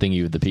into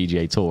thingy with the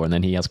PGA Tour, and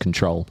then he has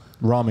control.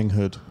 Ramming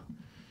Hood.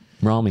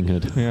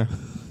 Yeah.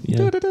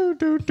 Takes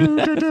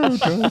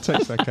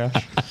that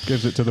cash,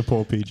 gives it to the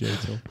poor PGA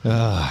Tour.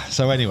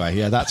 So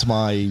anyway, that's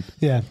my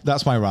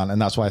rant,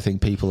 and that's why I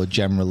think people are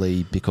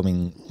generally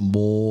becoming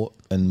more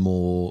and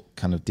more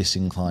kind of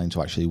disinclined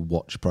to actually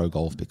watch pro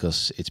golf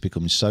because it's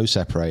become so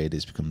separated,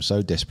 it's become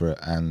so disparate,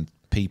 and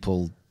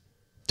people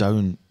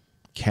don't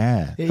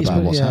care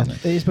about what's happening.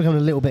 It's become a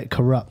little bit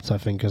corrupt, I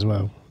think, as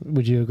well.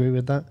 Would you agree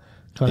with that?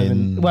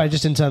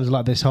 Just in terms of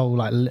like this whole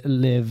like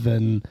Live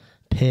and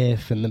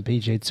PIF and the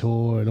PGA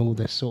Tour and all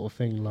this sort of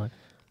thing, like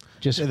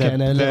just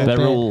getting a little bit.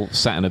 They're all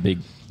sat in a big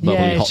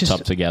bubbly hot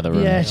tub together.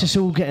 It's just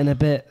all getting a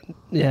bit.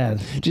 Yeah.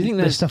 Do you think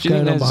there's stuff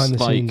going on behind the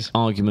like scenes?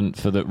 Argument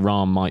for that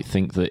Rahm might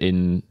think that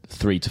in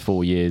 3 to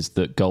 4 years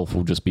that golf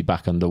will just be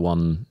back under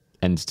one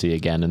entity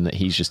again, and that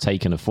he's just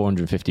taken a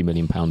 £450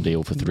 million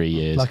deal for 3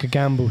 years, like a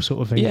gamble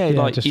sort of thing. Yeah,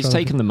 like he's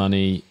taken the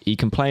money. He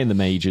can play in the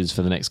majors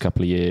for the next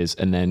couple of years,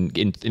 and then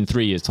in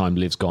 3 years' time,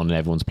 Liv's gone, and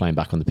everyone's playing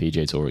back on the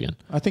PGA Tour again.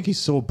 I think he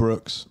saw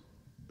Brooks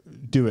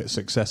do it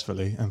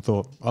successfully and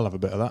thought, I'll have a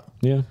bit of that.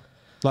 Yeah.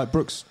 Like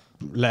Brooks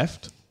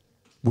left,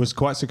 was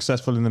quite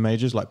successful in the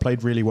majors, like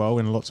played really well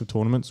in lots of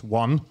tournaments,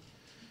 won.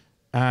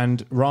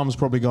 And Rahm's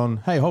probably gone,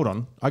 hey, hold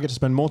on, I get to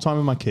spend more time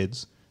with my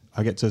kids.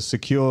 I get to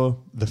secure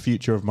the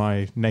future of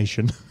my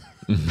nation.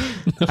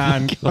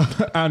 and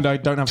I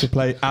don't have to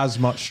play as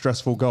much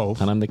stressful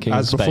golf. And I'm the king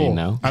of Spain before.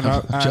 now.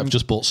 I've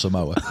just bought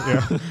Samoa.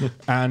 Yeah.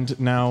 And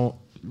now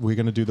we're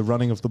going to do the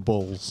running of the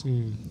bulls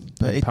in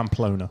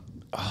Pamplona.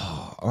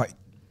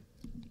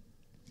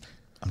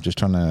 I'm just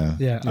trying to.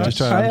 Yeah,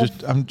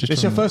 I'm just.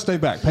 It's your first day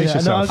back. Pace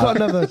yourself. No, I've got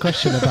another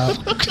question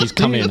about. He's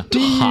come in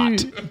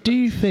hot. Do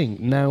you think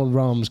now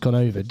Rahm's gone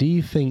over? Do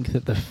you think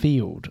that the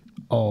field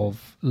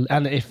of,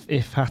 and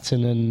if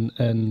Hatton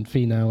and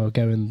Finau are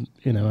going,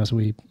 as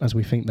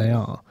we think they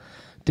are,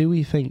 do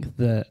we think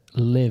that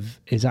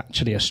Liv is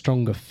actually a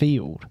stronger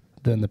field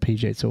than the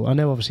PGA Tour? I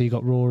know obviously you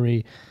got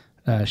Rory,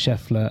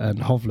 Scheffler, and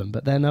Hovland,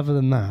 but then other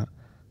than that,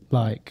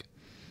 like.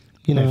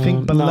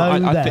 Think below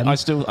them. I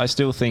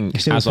still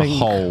think as a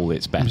whole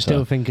it's better. You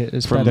still think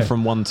it's from better?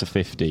 From 1 to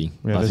 50.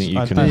 Yeah, I think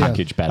you can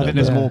package better. I think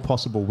there's more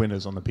possible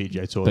winners on the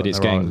PGA Tour, but it's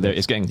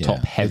getting top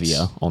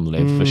heavier on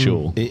Liv for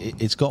sure.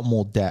 It's got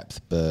more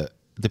depth, but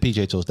the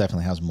PGA Tour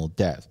definitely has more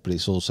depth. But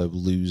it's also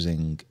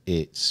losing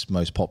its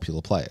most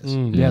popular players.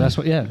 Yeah, that's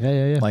what.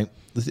 Yeah. Like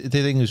the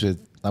thing is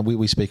with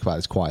we speak about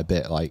this quite a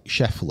bit. Like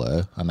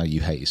Scheffler, I know you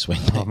hate his swing.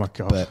 Oh my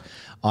god! But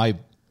I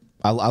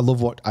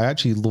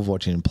actually love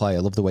watching him play. I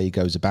love the way he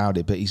goes about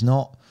it, but he's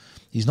not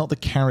the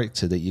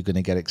character that you're going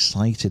to get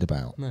excited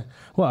about. No.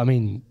 Well, I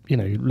mean,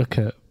 look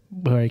at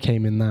where he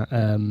came in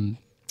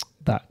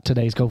that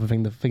today's golfer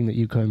thing, the thing that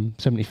you came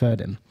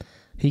 73rd in.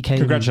 He came.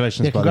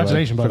 Congratulations, by the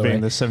way, for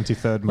being the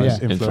 73rd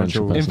most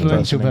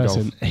influential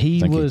person.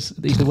 He's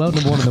the world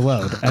number 1 in the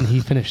world, and he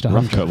finished 100th.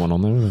 Rough cut one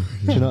on there. Really.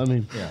 Do you know what I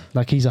mean? Yeah.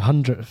 Like he's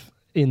 100th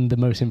in the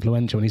most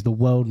influential, and he's the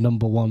world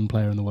number 1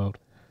 player in the world.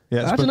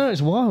 Yeah, I don't know.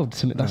 It's wild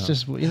to me. That's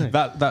just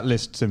that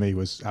list to me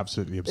was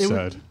absolutely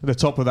absurd. The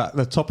top of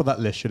that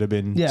list should have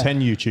been 10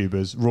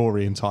 YouTubers,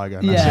 Rory and Tiger.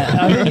 And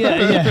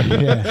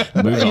yeah.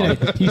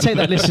 You take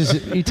that list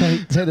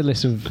take the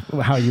list of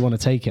how you want to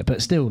take it,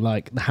 but still,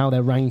 like how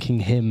they're ranking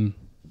him,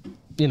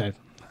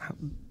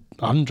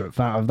 100th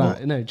out of that.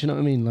 Do you know what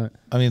I mean? Like,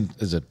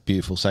 there's a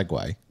beautiful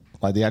segue.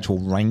 Like the actual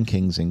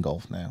rankings in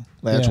golf now,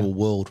 the actual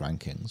world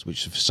rankings,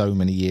 which for so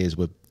many years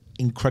were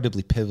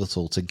incredibly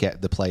pivotal to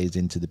get the players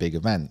into the big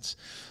events.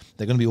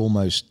 They're going to be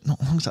almost not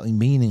exactly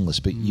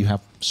meaningless, but you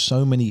have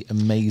so many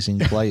amazing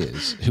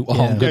players who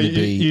aren't going to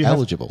be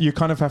eligible. You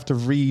kind of have to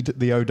read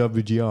the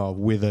OWGR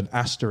with an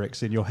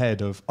asterisk in your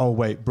head of, oh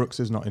wait, Brooks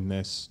is not in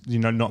this,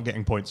 not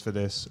getting points for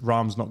this,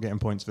 Rahm's not getting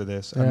points for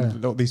this,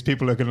 and these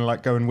people are going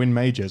to go and win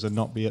majors and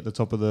not be at the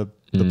top of the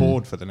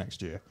board for the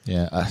next year.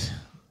 Yeah,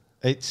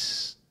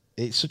 it's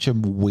such a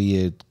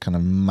weird kind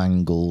of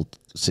mangled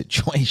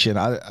situation.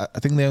 I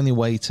think the only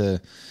way to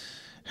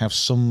have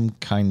some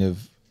kind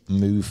of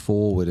move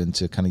forward and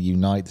to kind of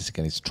unite this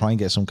again is to try and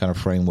get some kind of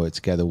framework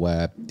together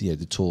where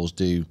the tours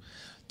do,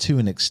 to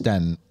an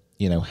extent,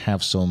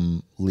 have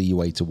some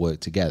leeway to work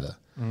together.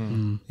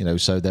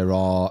 So there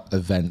are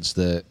events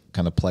that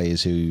kind of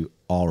players who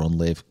are on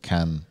Liv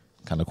can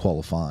kind of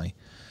qualify.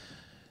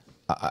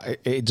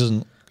 It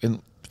doesn't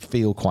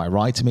feel quite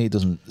right to me. It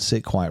doesn't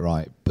sit quite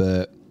right,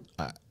 but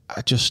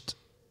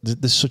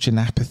there's such an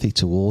apathy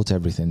towards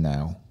everything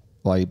now.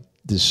 Like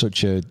there's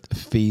such a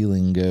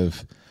feeling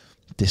of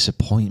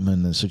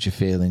disappointment and such a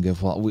feeling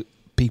of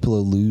people are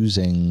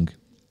losing,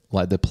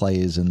 like the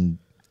players and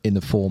in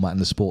the format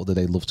and the sport that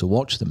they love to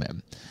watch them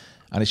in,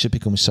 and it's just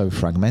becoming so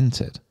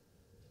fragmented.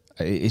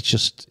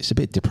 It's a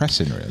bit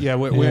depressing, really. Yeah,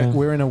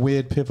 we're in a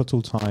weird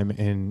pivotal time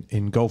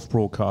in golf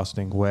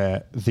broadcasting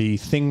where the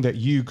thing that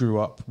you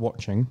grew up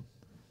watching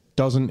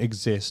doesn't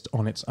exist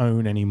on its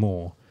own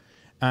anymore.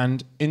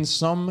 And in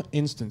some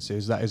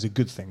instances, that is a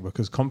good thing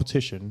because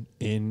competition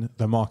in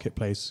the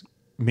marketplace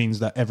means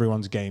that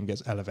everyone's game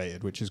gets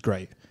elevated, which is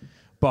great.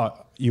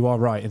 But you are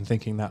right in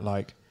thinking that,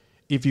 like,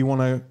 if you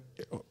wanted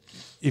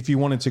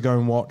to go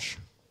and watch,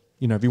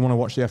 if you want to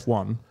watch the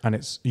F1 and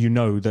it's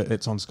that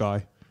it's on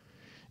Sky.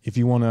 If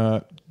you want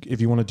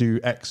to do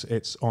X,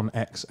 it's on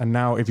X. And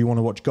now if you want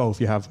to watch golf,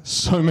 you have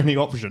so many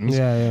options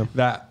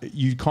that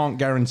you can't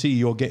guarantee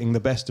you're getting the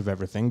best of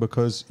everything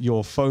because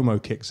your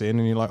FOMO kicks in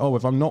and you're like, oh,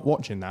 if I'm not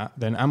watching that,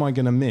 then am I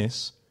going to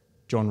miss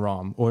Jon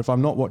Rahm? Or if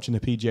I'm not watching the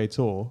PGA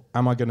Tour,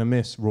 am I going to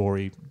miss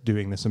Rory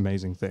doing this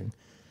amazing thing?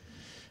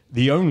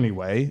 The only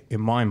way,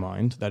 in my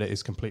mind, that it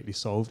is completely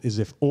solved is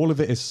if all of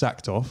it is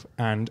sacked off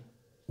and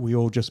we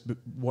all just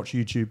watch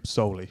YouTube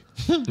solely.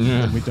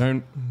 And we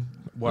don't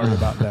worry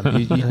about them.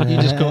 You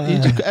just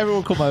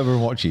everyone come over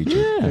and watch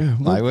YouTube.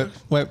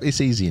 Yeah.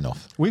 It's easy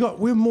enough.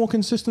 We're more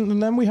consistent than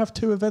them. We have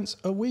 2 events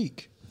a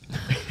week.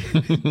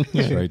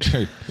 That's very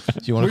true.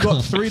 We've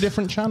got 3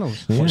 different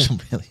channels. Watch some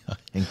really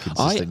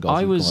inconsistent golf.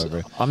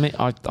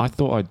 I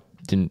thought I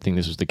didn't think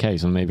this was the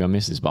case, and maybe I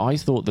missed this, but I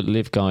thought that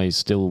Liv guys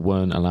still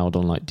weren't allowed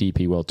on like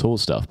DP World Tour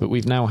stuff. But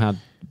we've now had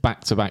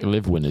back-to-back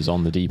Liv winners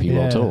on the DP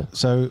World Tour.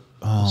 So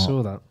I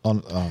saw that.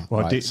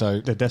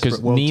 So the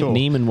desperate World Tour.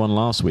 Neiman won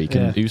last week,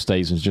 and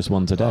Oosthuizen's just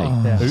won today.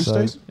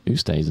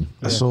 Oosthuizen.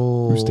 I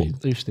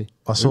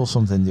saw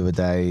something the other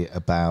day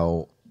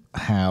about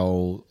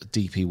how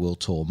DP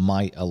World Tour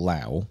might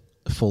allow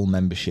full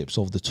memberships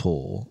of the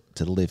tour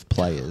to Liv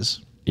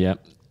players.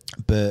 Yep.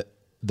 But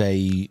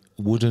they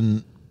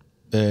wouldn't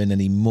earn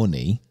any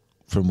money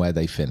from where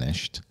they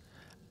finished,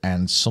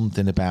 and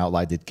something about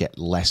like they'd get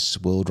less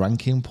world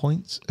ranking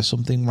points or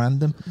something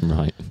random.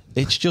 Right.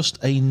 It's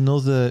just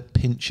another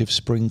pinch of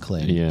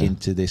sprinkling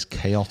into this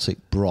chaotic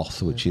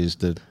broth, which is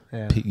the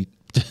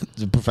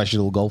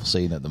professional golf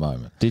scene at the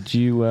moment. Did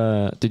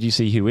you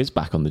see who is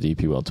back on the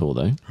DP World Tour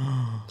though?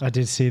 I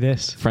did see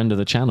this. Friend of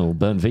the channel,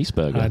 Bernd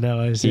Wiesberger. I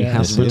know. He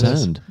has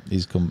returned.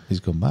 He's come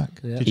back.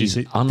 Yeah. Did you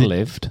see?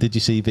 Unlived. Did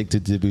you see Victor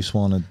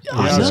Dubuisson?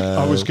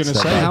 I was going to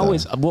say,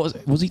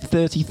 was he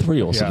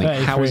 33 or something?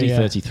 33, How is he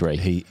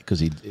 33? Because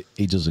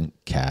he doesn't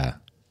care.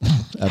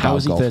 How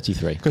is he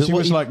 33? Because he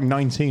was like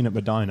 19 at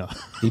Medina.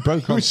 He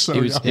broke on.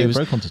 He was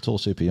broke onto tour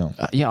super young.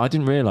 Yeah, I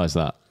didn't realise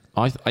that.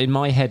 In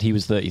my head, he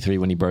was 33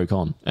 when he broke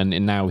on, and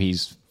now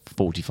he's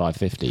 45,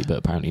 50, but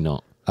apparently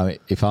not. I mean,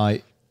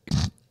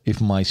 if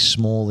my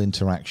small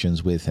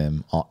interactions with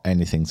him are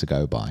anything to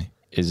go by,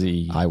 is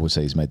he? I would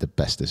say he's made the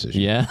best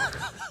decision. Yeah,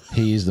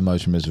 he is the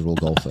most miserable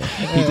golfer.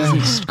 He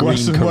doesn't scream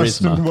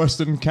charisma. Worse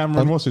than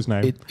Cameron. What's his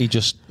name? He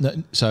just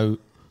so.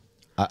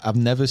 I've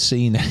never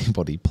seen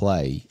anybody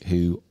play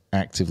who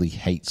actively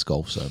hates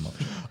golf so much.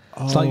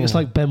 It's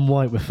like Ben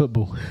White with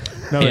football.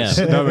 It's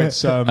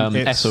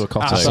Esso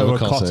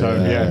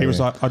Okoto. Yeah, he was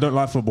like, I don't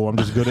like football. I'm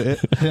just good at it.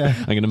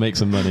 I'm going to make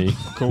some money.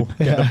 Cool.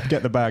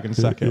 Get the bag and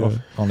sack it off.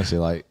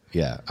 Honestly,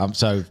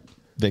 so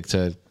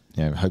Victor,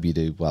 hope you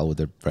do well with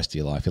the rest of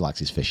your life. He likes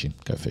his fishing.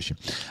 Go fishing.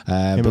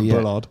 Him and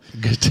Bullard.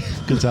 Good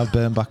to have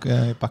Bernd back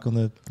on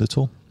the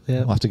tour.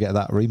 Yeah. We'll have to get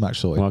that rematch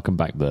sorted. Welcome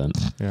back, Bernd.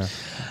 Yeah.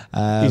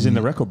 He's in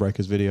the Record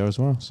Breakers video as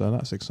well, so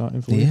that's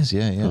exciting for you. He is,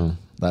 yeah. Oh.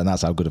 And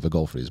that's how good of a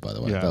golfer he is, by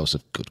the way. Yeah. That was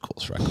a good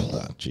course record,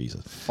 that.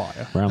 Jesus.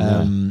 Fire.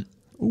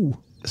 Ooh.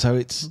 So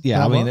it's,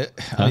 I mean...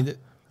 What did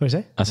you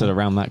say? I said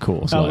around that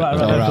course.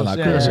 Around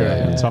that course,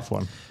 yeah. Tough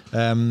one.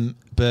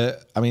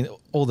 But, I mean,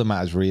 all that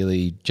matters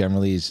really,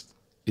 generally, is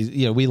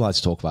we like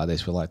to talk about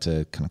this. We like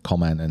to kind of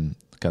comment and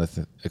kind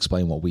of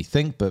explain what we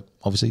think, but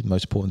obviously the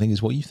most important thing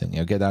is what you think.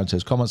 Get down to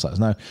those comments, let us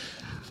know.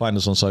 Find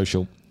us on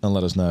social and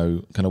let us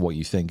know kind of what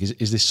you think.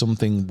 Is this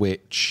something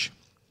which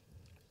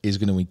is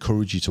going to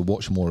encourage you to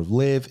watch more of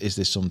LIV? Is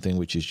this something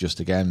which is just,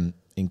 again,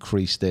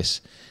 increase this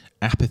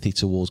apathy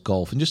towards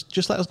golf? And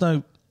just let us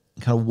know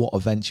kind of what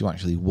events you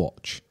actually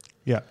watch.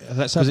 Yeah,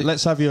 let's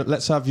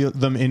have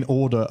them in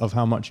order of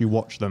how much you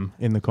watch them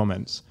in the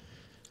comments.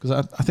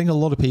 Because I think a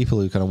lot of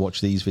people who kind of watch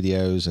these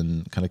videos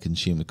and kind of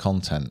consume the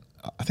content,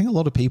 I think a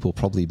lot of people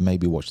probably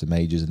maybe watch the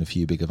majors and a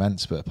few big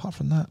events, but apart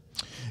from that...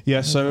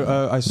 Yeah,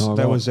 so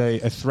there was a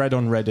thread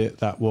on Reddit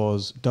that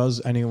was, does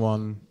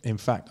anyone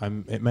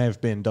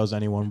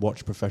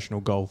watch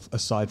professional golf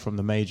aside from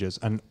the majors?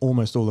 And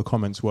almost all the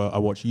comments were, I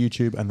watch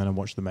YouTube and then I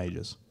watch the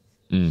majors.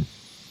 Mm.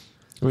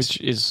 Which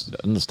is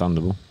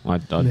understandable.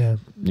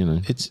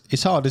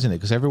 It's hard, isn't it?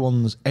 Because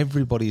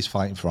everybody's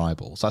fighting for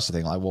eyeballs. That's the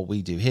thing. Like what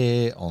we do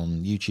here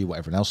on YouTube, what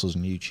everyone else does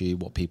on YouTube,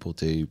 what people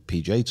do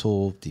PGA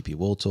Tour, DP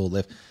World Tour,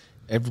 LIV.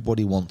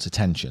 Everybody wants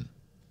attention.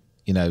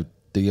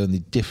 The only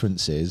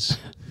difference is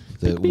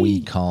that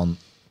we can't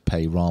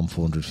pay Rahm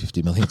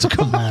 $450 million to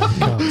come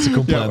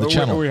play on the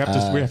channel. We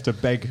have to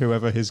beg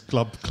whoever his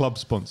club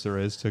sponsor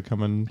is to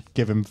come and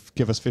give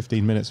us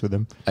 15 minutes with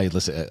him. Hey,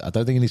 listen, I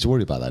don't think he needs to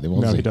worry about that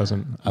anymore. No, he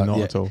doesn't. Not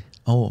at all.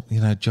 Oh,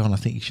 John, I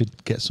think you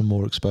should get some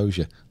more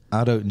exposure.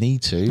 I don't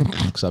need to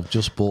because I've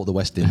just bought the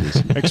West Indies.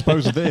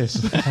 Expose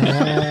this.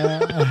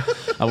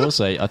 I will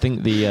say, I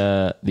think the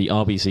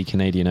RBC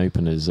Canadian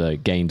Open has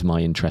gained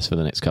my interest for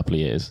the next couple of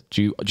years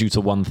due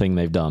to one thing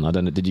they've done. I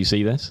don't know. Did you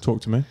see this?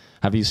 Talk to me.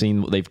 Have you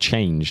seen what they've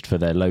changed for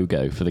their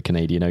logo for the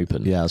Canadian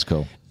Open? Yeah, that's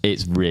cool.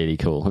 It's really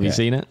cool. Have you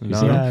seen it?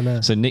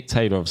 No. So Nick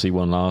Taylor obviously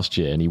won last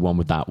year, and he won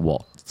with that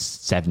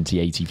 70,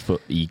 80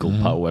 foot eagle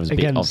putt, whatever's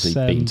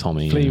obviously beating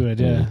Tommy. Fleetwood,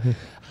 yeah.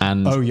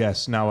 And now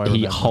I remember.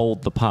 He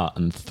holed the putt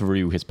and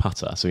threw his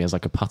putter, so he has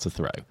like a putter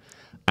throw.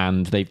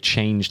 And they've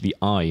changed the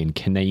I in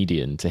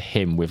Canadian to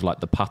him with like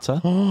the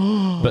putter,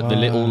 but the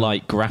little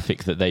like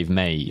graphic that they've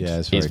made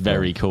is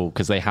very cool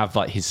because they have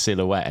like his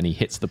silhouette and he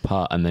hits the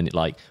putt and then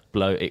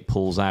it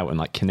pulls out and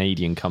like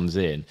Canadian comes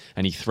in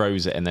and he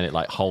throws it and then it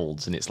like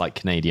holds and it's like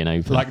Canadian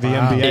Open, like the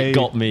NBA. It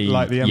got me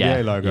like the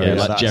NBA logo,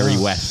 like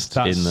Jerry West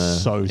in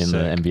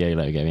the NBA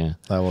logo. Yeah,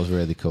 that was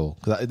really cool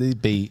because they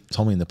beat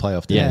Tommy in the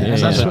playoff.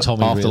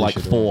 Tommy after like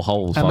 4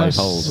 holes, 5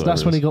 holes.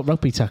 That's when he got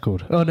rugby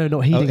tackled. Oh no,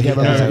 not he didn't get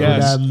rugby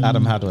tackled.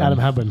 Adam Hadwin. Adam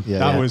Hadwin. Yeah,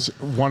 that was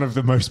one of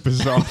the most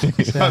bizarre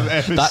things I've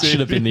ever seen. That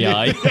should have been the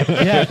eye.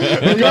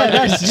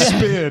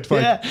 Speared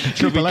by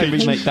Triple H. Can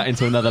we make that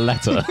into another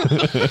letter?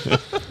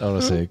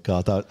 Honestly,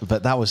 God,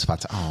 that was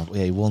fantastic. Oh,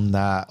 yeah, he won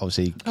that.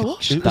 Obviously,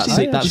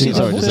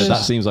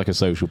 that seems like a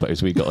social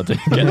post. We've got to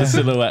get the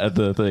silhouette of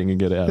the thing and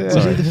get it out.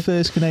 Was he the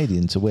first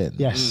Canadian to win?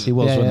 Yes, he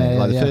was.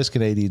 Wasn't he? The first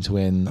Canadian to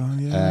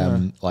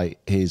win. Like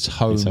his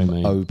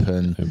home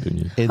open.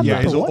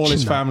 All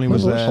his family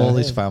was there. All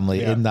his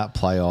family in that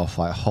playoff,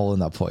 like hole in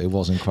that pot. It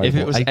was incredible. If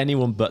it was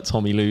anyone but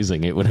Tommy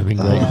losing, it would have been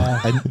great.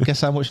 And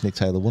guess how much Nick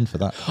Taylor won for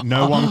that?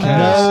 No one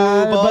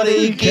cares.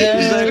 Nobody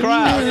gives a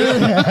crap.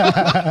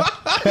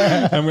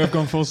 And we've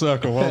gone full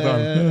circle. Well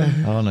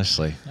done.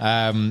 Honestly.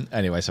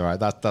 Anyway, so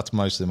that's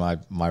mostly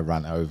my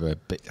rant over.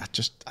 But I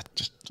just,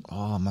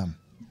 oh man,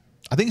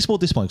 I think it's more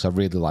disappointing because I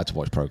really like to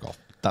watch pro golf.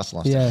 That's the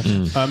last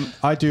thing.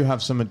 I do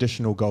have some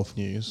additional golf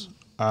news.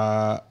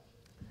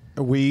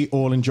 We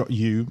all enjoy,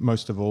 you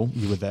most of all,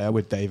 you were there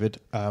with David.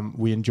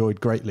 We enjoyed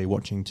greatly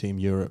watching Team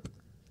Europe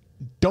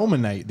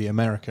dominate the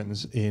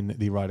Americans in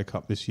the Ryder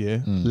Cup this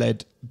year,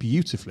 led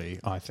beautifully,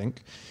 I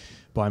think,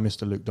 by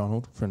Mr. Luke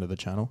Donald, friend of the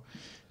channel.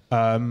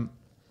 The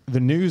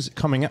news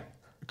coming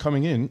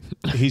in,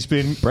 he's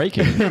been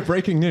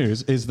breaking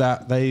news is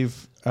that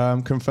they've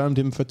confirmed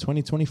him for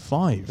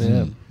 2025.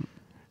 Yeah.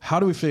 How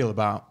do we feel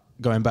about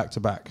going back to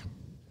back?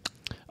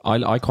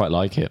 I quite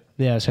like it.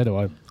 Yeah, so do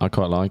I. I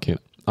quite like it.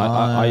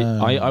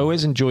 I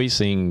always enjoy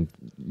seeing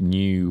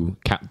new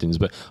captains,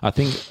 but I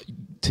think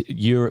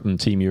Europe and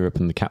Team Europe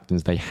and the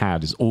captains they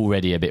had is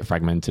already a bit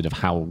fragmented of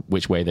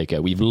which way they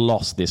go. We've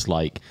lost this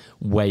like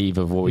wave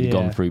of what we've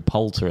gone through,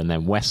 Poulter and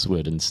then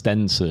Westwood and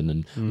Stenson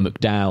and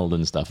McDowell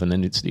and stuff, and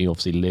then it's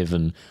obviously Liv,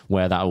 and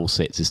where that all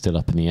sits is still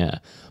up in the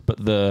air.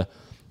 But the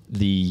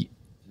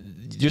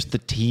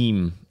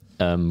team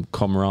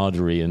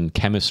camaraderie and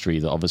chemistry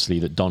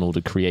that Donald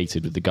had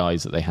created with the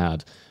guys that they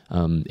had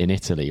in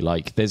Italy,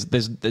 like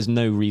there's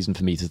no reason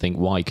for me to think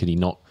why could he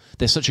not.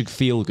 There's such a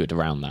feel good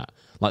around that.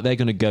 Like they're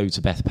going to go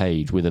to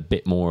Bethpage with a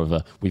bit more of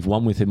we've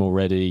won with him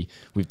already,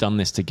 we've done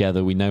this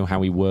together, we know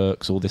how he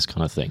works, all this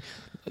kind of thing.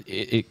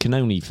 It can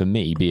only, for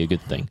me, be a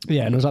good thing.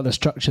 Yeah, and it was like the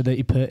structure that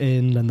he put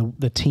in and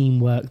the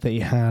teamwork that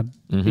he had,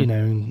 you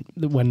know,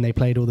 when they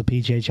played all the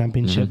PGA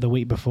Championship the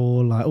week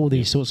before, like all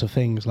these sorts of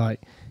things,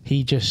 like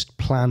he just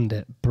planned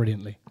it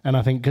brilliantly. And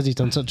I think because he's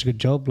done such a good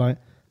job, like,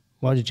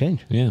 why'd you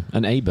change? Yeah,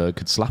 and Aberg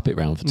could slap it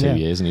round for 2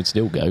 years and he'd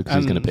still go because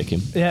he's going to pick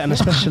him. Yeah, and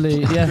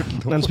especially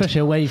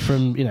away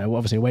from, you know,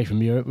 obviously away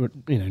from Europe,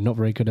 you know, not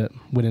very good at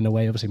winning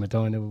away. Obviously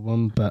Medina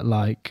won, but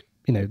like,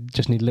 you know,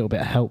 just need a little bit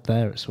of help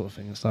there, sort of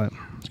thing. It's like,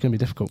 it's going to be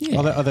difficult.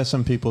 Yeah. Are there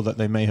some people that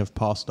they may have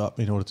passed up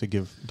in order to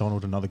give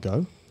Donald another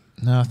go?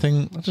 No, I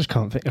just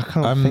can't think. I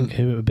can't think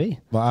who it would be.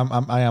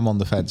 Well, I am on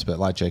the fence, but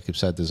like Jacob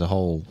said, there's a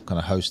whole kind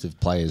of host of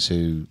players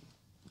who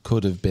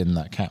could have been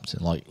that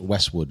captain. Like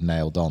Westwood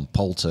nailed on,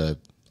 Poulter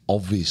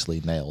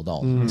obviously nailed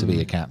on to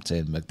be a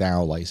captain,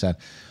 McDowell, like you said,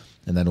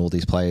 and then all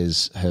these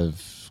players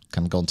have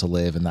kind of gone to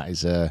live, and that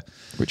is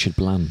Richard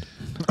Bland,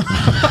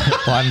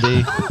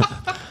 Blandy.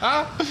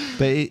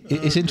 But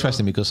it's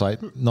interesting because like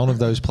none of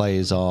those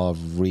players are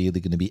really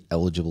going to be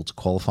eligible to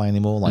qualify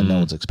anymore. Like no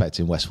one's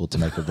expecting Westwood to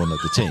make a run at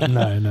the team.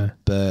 No.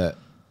 But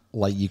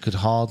like you could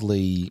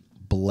hardly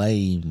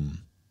blame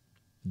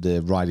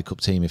the Ryder Cup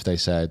team if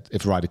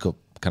the Ryder Cup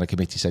kind of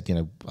committee said, you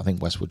know, I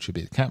think Westwood should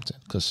be the captain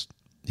because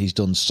he's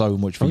done so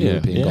much for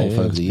European golf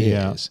over the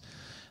years.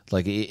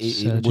 Like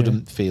it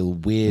wouldn't feel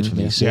weird for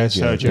me.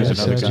 Sergio's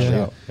another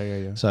example.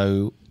 Yeah.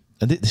 So,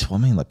 and this is what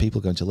I mean. Like people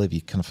going to Live,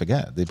 you kind of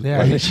forget. Who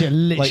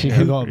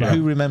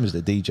remembers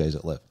the DJs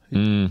at Live?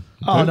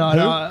 Oh no,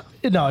 I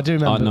do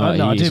remember.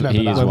 I do remember.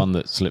 He is one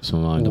that slips my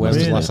mind. When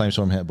was the last time you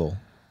saw him hit a ball?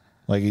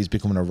 Like he's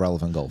becoming a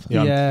relevant golfer.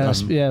 Right. Yeah, I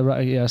see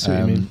what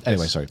you mean.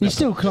 Anyway, sorry. You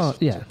still can't.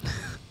 Yeah.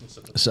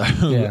 So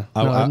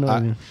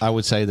I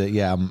would say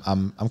that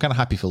I'm kind of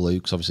happy for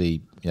Luke. 'Cause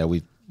obviously, you know,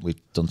 we've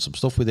done some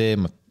stuff with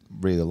him. I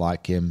really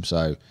like him,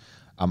 so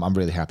I'm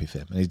really happy for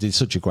him. And he did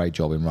such a great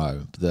job in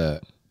Rome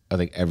that I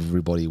think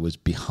everybody was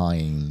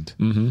behind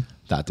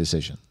that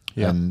decision.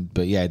 Yeah.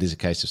 But it is a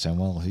case of saying,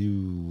 well,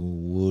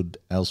 who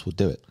else would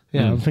do it?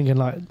 Yeah, I'm thinking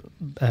like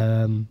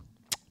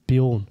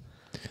Bjorn.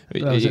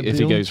 If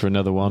he goes for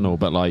another one,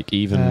 but like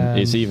even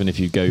if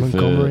you go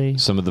Montgomery. for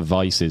some of the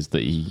vices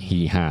that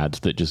he had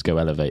that just go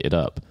elevated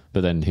up,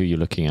 but then who you're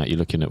looking at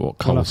what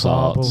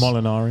Colsarts,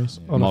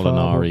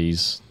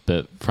 Molinaris,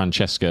 but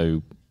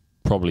Francesco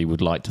probably would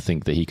like to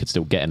think that he could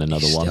still get in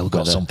another one. Still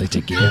got something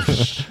to give.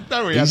 He's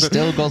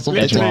still got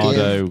something to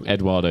give.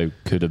 Eduardo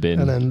could have been,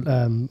 and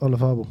then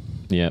Olafable.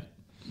 Yeah,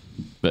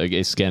 but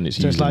it's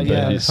just like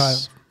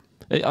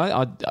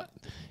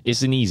it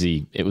was an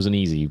easy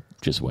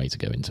just way to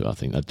go into it. I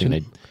think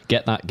they'd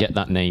get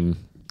that name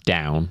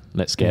down.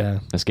 Let's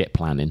get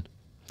planning.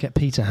 Get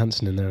Peter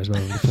Hansen in there as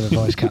well for the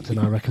vice captain,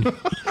 I reckon.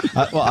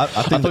 I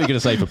thought you were going to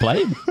say for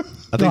playing.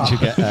 I think you should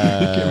get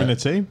him in the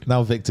team.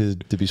 Now Victor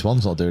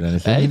Dubuison's not doing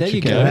anything. Hey, there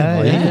you go.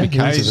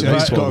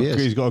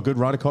 He's got a good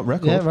Ryder Cup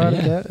record.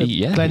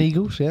 Glen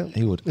Eagles,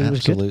 He would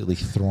absolutely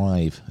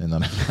thrive in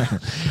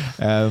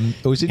that.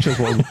 It was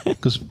interesting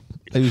because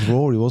it was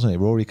Rory, wasn't it?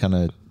 Rory kind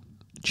of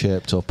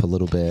chirped up a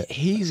little bit.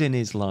 He's in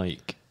his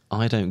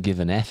I don't give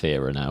an F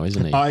era now,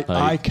 isn't he?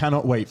 I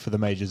cannot wait for the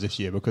majors this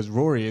year because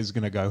Rory is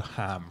going to go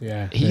ham.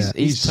 Yeah,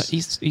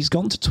 he's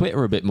gone to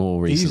Twitter a bit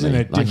more recently. He's in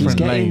a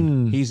different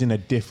lane. He's in a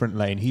different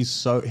lane.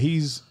 He's a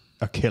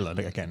killer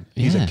again.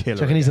 He's a killer. Do you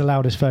reckon he's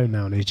allowed his phone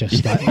now and he's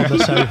just like on the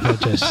sofa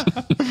just...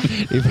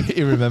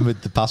 he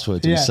remembered the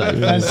password to his sofa.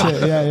 That's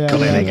it.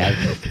 Yeah.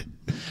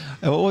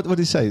 What did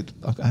he say?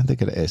 I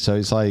think it is. So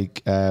it's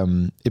like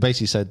he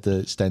basically said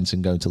that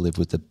Stenson going to Live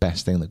was the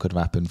best thing that could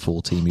have happened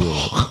for Team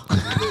Europe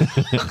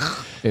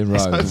in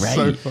Rome. That's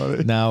so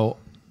funny. Now,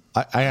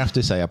 I have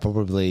to say, I'm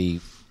going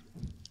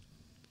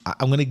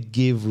to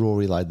give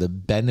Rory like the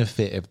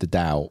benefit of the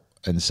doubt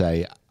and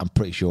say, I'm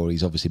pretty sure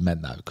he's obviously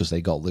meant that because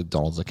they got Luke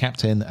Donald as a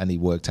captain and he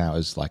worked out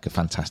as like a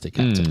fantastic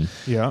captain.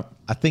 Yeah.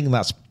 I think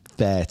that's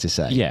fair to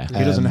say. Yeah.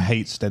 He doesn't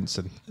hate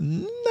Stenson.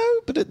 No,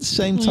 but at the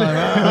same time,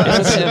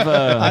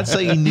 I'd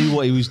say he knew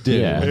what he was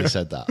doing when he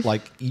said that.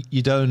 Like,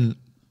 you don't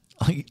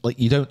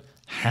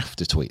have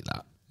to tweet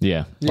that.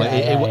 Yeah.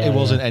 It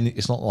wasn't any.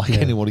 It's not like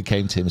anyone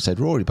came to him and said,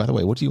 Rory, by the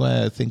way, what do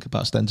you think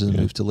about Stenson's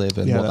move to Live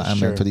and what that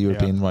meant for the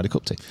European Ryder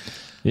Cup team?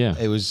 Yeah.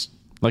 It was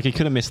like he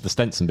could have missed the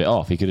Stenson bit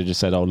off. He could have just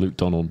said, Luke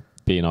Donald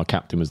being our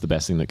captain was the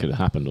best thing that could have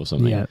happened or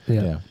something.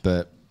 Yeah.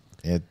 But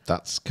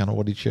that's kind of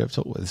what he chirped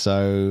up with.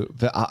 So,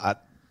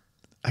 but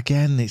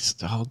again, it's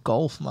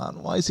golf,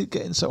 man. Why is it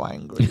getting so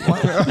angry?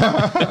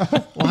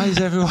 Why is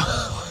everyone?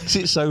 Why is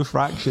it so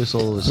fractious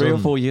all of a sudden? 3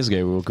 or 4 years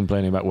ago, we were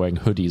complaining about wearing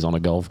hoodies on a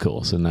golf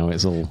course, and now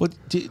it's all. Well,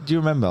 do you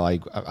remember?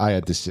 Like, I've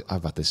had this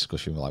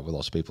discussion with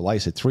lots of people. Like I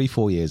said,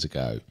 3-4 years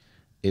ago,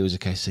 it was a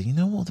case of, you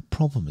know what the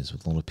problem is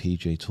with a lot of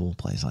PGA Tour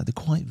players? Like, they're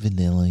quite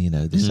vanilla.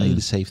 They say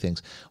the safe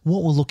things.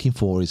 What we're looking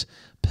for is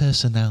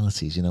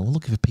personalities. We're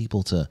looking for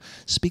people to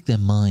speak their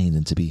mind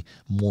and to be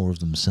more of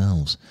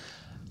themselves.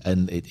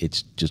 And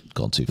it's just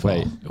gone too far.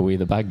 Wait, are we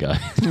the bad guy?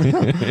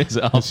 Is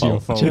it our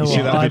fault? Did you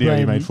see that video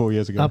you made 4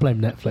 years ago? I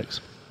blame Netflix.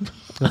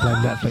 I blame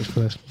Netflix for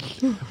this.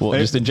 What,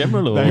 just in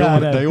general? Or?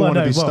 They all want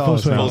to be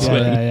stars now.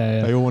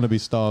 Yeah. They all want to be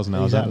stars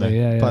now, Exactly, don't they?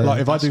 yeah. But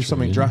like, if I do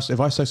something drastic, if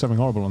I say something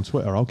horrible on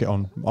Twitter, I'll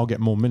get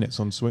more minutes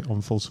on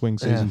Full Swing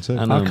season 2.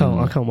 And, I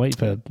can't wait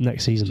for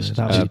next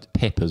season.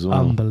 Pip as well.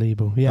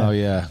 Unbelievable. Yeah. Oh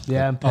yeah.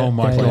 Yeah. Oh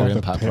my Player God,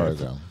 Impact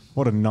program.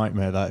 What a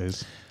nightmare that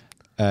is.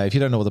 If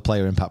you don't know what the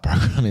Player Impact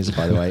program is,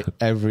 by the way,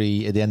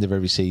 at the end of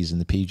every season,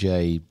 the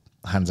PGA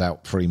hands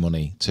out free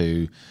money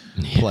to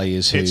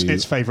players who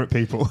its favourite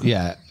people.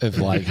 Yeah, have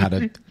like had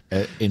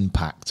an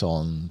impact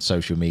on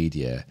social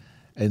media,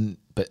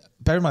 but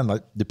bear in mind,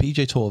 like the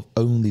PGA Tour have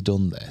only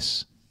done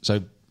this.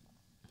 So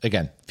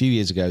again, a few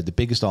years ago, the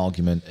biggest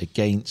argument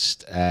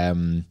against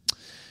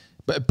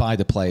but by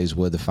the players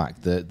were the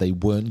fact that they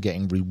weren't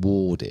getting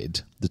rewarded.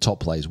 The top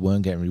players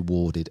weren't getting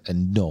rewarded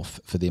enough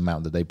for the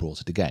amount that they brought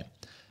to the game.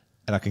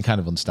 And I can kind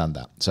of understand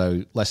that.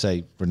 So let's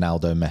say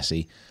Ronaldo,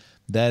 Messi,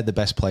 they're the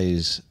best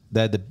players.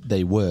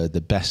 They were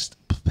the best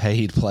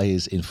paid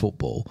players in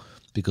football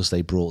because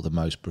they brought the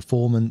most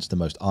performance, the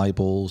most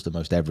eyeballs, the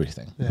most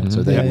everything. Yeah.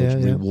 So they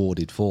were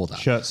rewarded for that.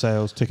 Shirt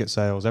sales, ticket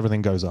sales,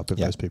 everything goes up if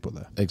there's people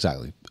there.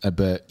 Exactly.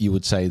 But you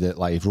would say that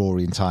like if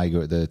Rory and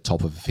Tiger are at the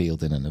top of the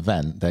field in an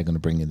event, they're going to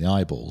bring in the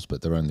eyeballs,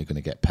 but they're only going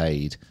to get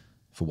paid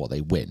for what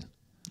they win.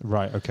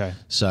 Right, okay.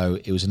 So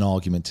it was an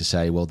argument to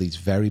say, well, these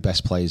very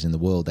best players in the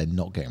world, they're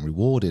not getting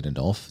rewarded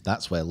enough.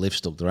 That's where Liv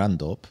stuck their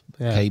hand up,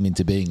 came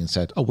into being and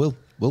said, oh,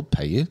 we'll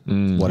pay you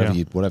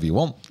whatever you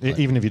want.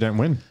 Even if you don't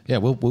win. Yeah,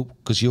 we'll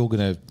because you're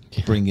going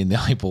to bring in the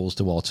eyeballs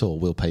to our tour.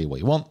 We'll pay you what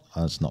you want.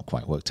 And it's not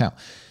quite worked out.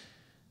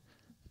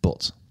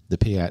 But the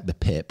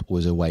PIP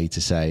was a way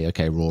to say,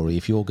 okay, Rory,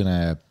 if you're going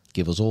to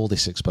give us all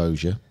this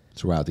exposure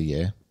throughout the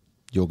year,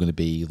 you're going to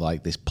be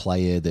like this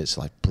player that's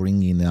like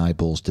bringing the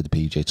eyeballs to the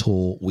PGA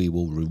Tour. We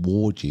will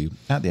reward you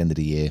at the end of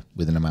the year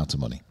with an amount of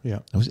money. Yeah.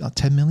 And was it like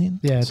 10 million?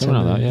 Yeah, something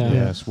like that.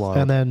 Yeah, it's wild.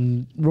 And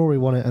then Rory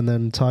won it, and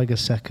then Tiger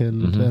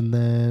second, and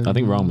then I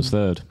think Rahm was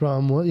third.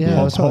 Rahm, what? Yeah,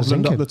 that's what I was Hovland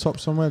thinking. up the top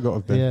somewhere. Got to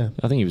have been. Yeah,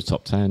 I think he was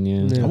top 10.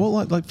 Yeah. Oh,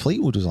 well, like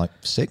Fleetwood was like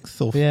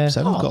 6th or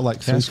 7th. Got like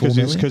 3-4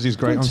 million. Because he's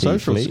great on Good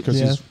socials. Fleet. Because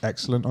he's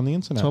excellent on the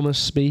internet.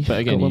 Thomas Spieth. But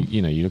again,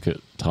 you look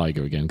at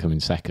Tiger again coming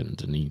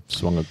second, and he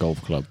swung a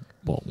golf club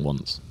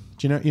once.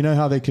 Do you know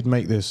how they could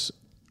make this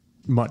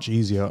much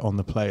easier on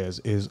the players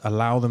is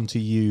allow them to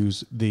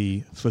use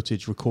the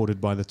footage recorded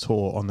by the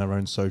tour on their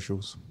own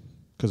socials,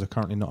 because they're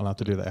currently not allowed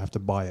to do that. They have to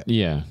buy it.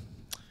 Yeah.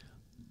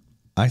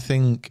 I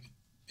think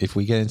if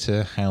we get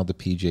into how the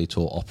PGA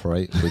Tour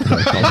operate with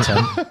their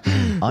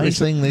content, I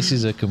think this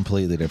is a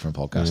completely different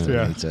podcast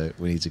that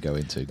we need to go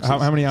into.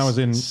 How many hours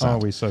in are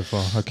we so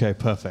far? Okay,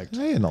 perfect.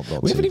 Yeah, not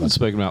we haven't even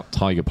spoken about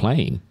Tiger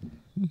playing.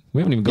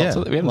 We haven't even got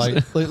to... We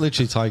haven't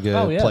literally,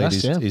 Tiger played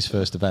his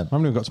first event. I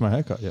haven't even got to my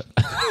haircut yet.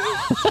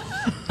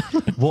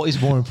 What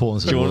is more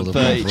important? Do you want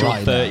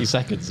 30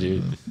 seconds,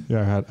 dude?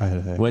 Yeah, I had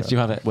a haircut. Where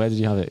did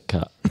you have it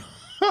cut?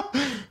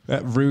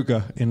 At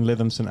Ruger in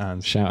Lytham St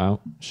Anne's. Shout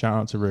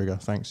out to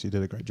Ruger. Thanks, you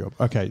did a great job.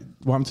 Okay,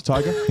 what happened to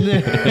Tiger?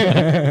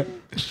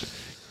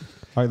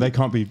 They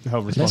can't be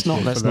held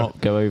responsible. Let's not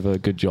go over a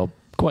good job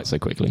quite so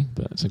quickly,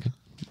 but it's okay.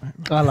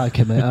 I like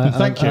it, mate.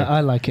 Thank you. I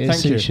like it. It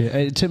suits you.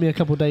 It took me a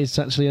couple of days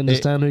to actually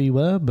understand who you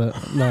were, but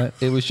like,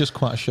 it was just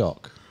quite a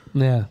shock.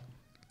 Yeah.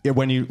 Yeah,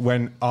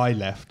 when I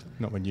left,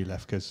 not when you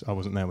left, because I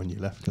wasn't there when you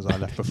left, because I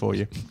left before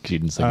you. Because you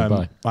didn't say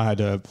goodbye. I had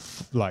a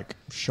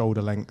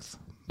shoulder length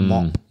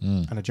mop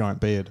and a giant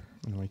beard,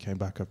 and when we came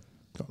back, I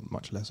got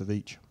much less of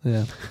each.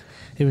 Yeah,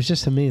 it was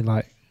just to me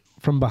like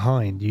from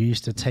behind. You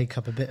used to take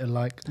up a bit of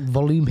like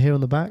volume here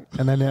on the back,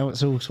 and then now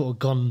it's all sort of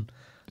gone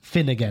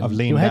thin again. I've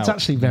leaned Your head's out.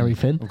 actually very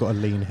thin. I've got a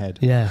lean head.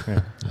 Yeah.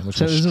 Much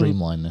So more it was all-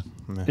 streamlined now.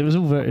 Yeah. It was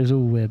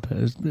all weird,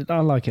 but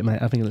I like it,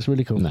 mate. I think it looks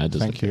really cool. No, it doesn't.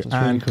 Thank you. It's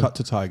And really cool. cut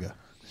to Tiger.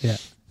 Yeah.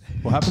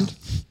 What happened?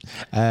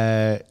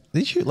 Did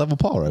he shoot level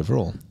par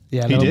overall?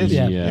 Yeah, He did.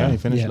 Yeah. He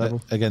finished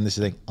level. Again, this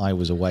is the thing. I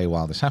was away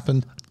while this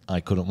happened. I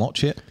couldn't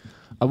watch it.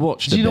 I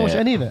watched. Did you not watch bit.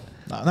 any of it?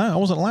 No, I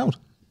wasn't allowed.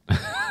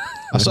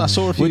 I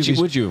saw a few.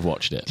 Would you have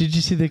watched it? Did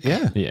you see the?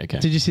 Yeah. Okay.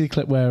 Did you see the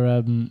clip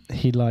where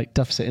he like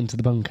duffs it into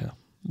the bunker?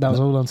 That was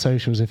all on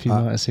socials. If you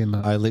might have seen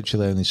that. I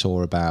literally only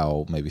saw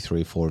about maybe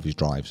 3 or 4 of his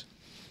drives.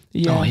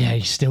 Yeah. Oh yeah,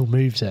 he still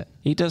moves it.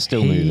 He does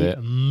still move it,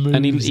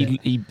 and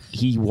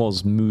he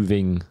was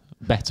moving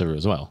better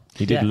as well.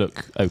 He did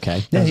look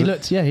okay. Yeah, he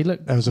looked. Yeah, he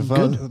looked. There was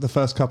good. the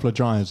first couple of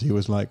drives, he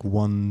was like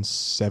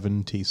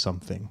 170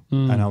 something,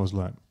 and I was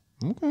like,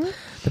 okay.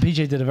 The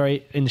PGA did a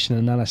very interesting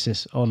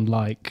analysis on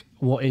like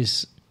what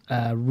his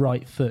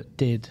right foot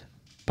did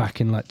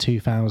back in like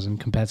 2000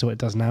 compared to what it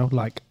does now.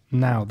 Like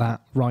now,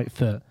 that right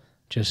foot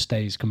just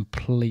stays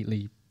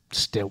completely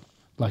still.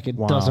 Like it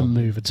doesn't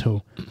move at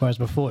all. Whereas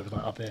before it was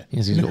like up here.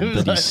 Yes, he's got a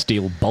bloody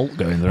steel bolt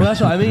going there. Well,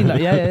 that's what I mean.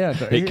 Like, yeah.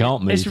 It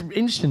can't move. It's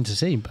interesting to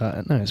see,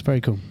 but no, it's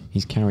very cool.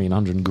 He's carrying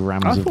 100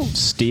 grams of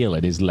steel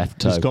at his left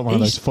toe. He's got one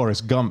of those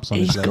Forrest Gumps on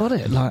his leg. He's got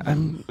it. Like,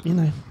 you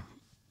know,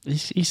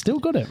 he's still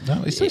got it.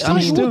 No, he's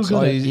still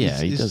got it. Yeah,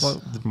 he does.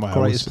 Like the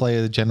greatest player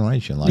of the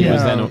generation. Like,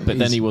 But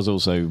then he was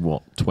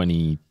also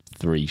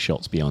 23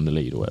 shots behind the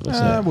lead or whatever.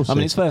 So. We'll see. I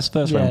mean, it's first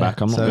round back.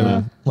 I'm not going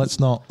to. Let's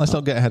not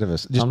get ahead of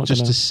us.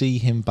 Just to see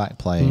him back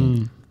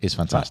playing is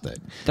fantastic.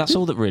 That's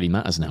all that really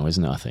matters now,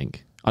 isn't it? I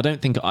think. I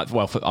don't think.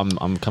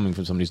 I'm coming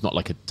from somebody who's not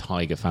like a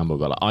Tiger fanboy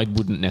guy. Like, I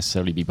wouldn't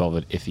necessarily be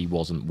bothered if he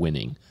wasn't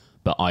winning.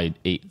 But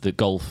the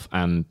golf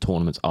and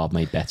tournaments are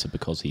made better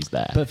because he's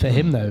there. But for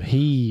him though,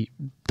 he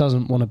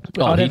doesn't want to.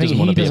 He doesn't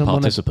want to be a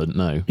participant.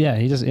 No. Yeah,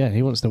 he does. Yeah,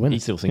 he wants to win. He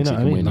still thinks he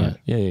can win. Like,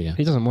 yeah.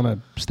 He doesn't want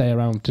to stay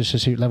around just to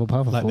shoot level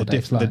par for 4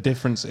 days. The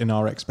difference in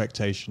our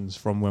expectations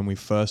from when we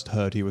first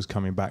heard he was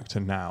coming back to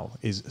now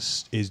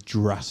is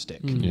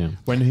drastic. Yeah.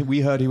 When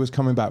we heard he was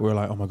coming back, we were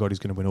like, oh my god, he's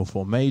going to win all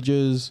 4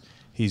 majors.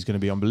 He's going to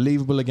be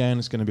unbelievable again.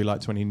 It's going to be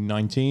like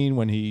 2019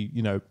 when he,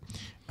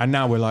 and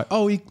now we're like,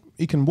 oh,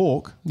 he can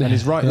walk and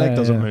his right leg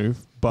doesn't move,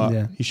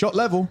 but he shot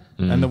level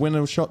and the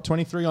winner shot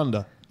 23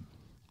 under.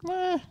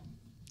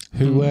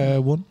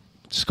 Who won?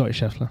 Scotty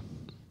Scheffler.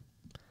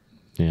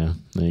 Yeah,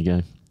 there you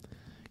go.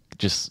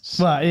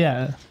 Just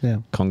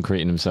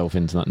concreting himself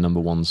into that number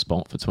 1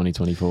 spot for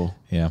 2024.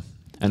 Yeah.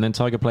 And then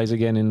Tiger plays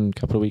again in a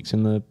couple of weeks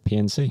in the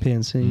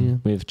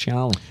PNC. With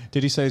Charlie.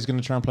 Did he say he's going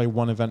to try and play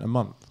 1 event a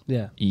month?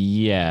 Yeah.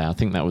 Yeah, I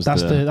think that's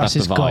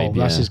his vibe, goal.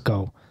 Yeah. That's his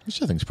goal. Which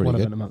I think is pretty 1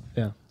 good. event a month.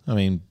 Yeah. I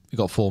mean, you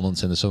got 4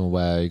 months in the summer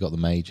where you got the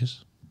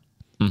majors.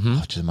 Mm-hmm.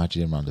 Just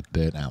imagine him around a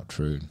burnt out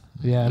Troon.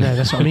 Yeah, no,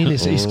 that's what I mean.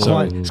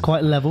 It's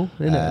quite level,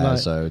 isn't it?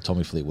 So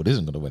Tommy Fleetwood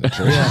isn't going to win a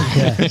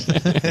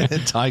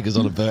Troon. Tiger's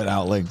on a burnt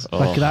out links.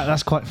 Like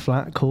that's quite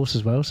flat course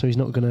as well, so he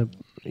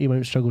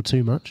won't struggle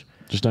too much.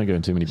 Just don't go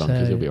in too many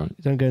bunkers, he'll be all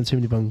right. Don't go in too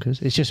many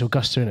bunkers. It's just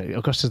Augusta, isn't it?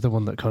 Augusta's the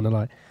one that kind of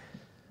like,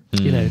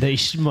 that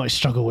he might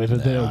struggle with a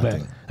little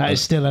bit. That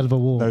is still out of a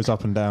walk. Those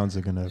up and downs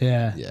are going to...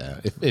 Yeah. Yeah.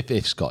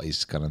 If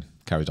Scotty's kind of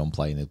carries on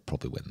playing, he'd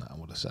probably win that, I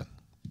would have said.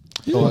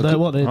 I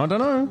don't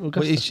know.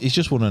 Well, he's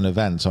just won an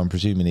event, so I'm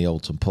presuming he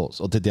holds some putts.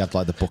 Or did they have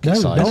like the bucket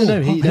size?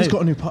 No. He's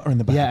got a new putter in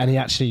the back. Yeah, and he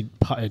actually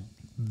putted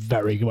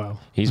very well.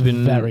 He's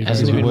been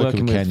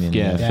working with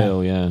Kenyon,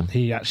 Phil. Yeah,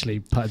 he actually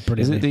putted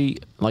brilliantly. Is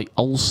it the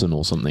Olsen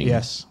or something?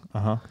 Yes.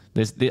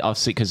 I've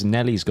seen because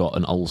Nelly's got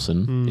an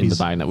Olsen in the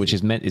bag now, which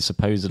is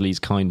supposedly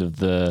kind of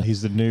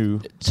he's the new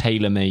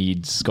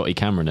tailor-made Scotty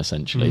Cameron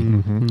essentially.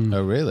 Mm-hmm.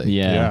 Oh really?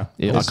 Yeah.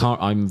 I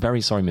can't. I'm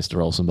very sorry,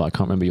 Mr. Olsen, but I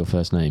can't remember your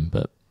first name.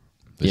 But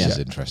this is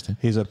interesting.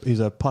 He's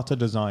a putter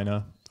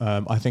designer.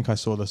 I think I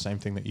saw the same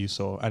thing that you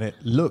saw, and it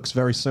looks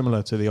very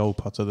similar to the old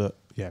putter that.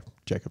 Yeah,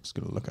 Jacob's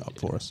going to look it up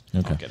for us.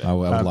 Okay, I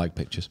would like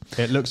pictures.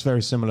 It looks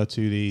very similar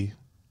to the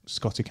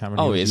Scotty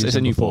Cameron. Oh, it's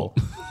a new ball.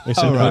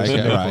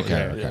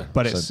 Okay.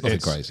 But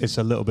it's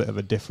a little bit of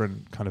a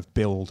different kind of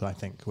build, I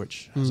think,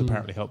 which has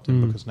apparently helped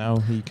him because now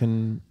he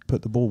can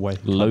put the ball where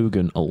he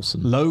Logan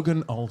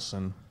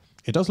Olsen.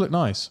 It does look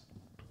nice.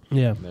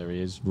 Yeah, there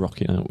he is,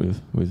 rocking out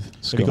with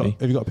Scotty.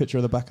 Have you got a picture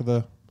of the back of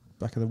the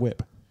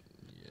whip?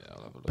 Yeah,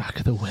 I'll have a look. Back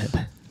of the whip.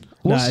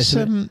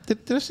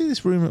 Did I see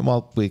this rumor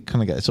while we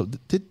kind of get it? So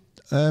did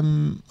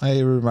I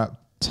hear about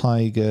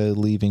Tiger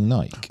leaving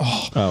Nike?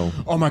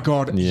 Oh my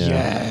God! Yeah.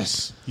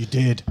 Yes, you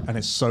did, and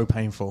it's so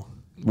painful.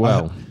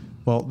 Well,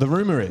 the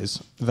rumor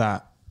is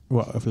that.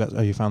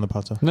 Oh, you found the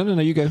putter? No,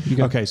 you go.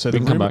 Okay, so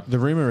the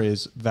rumor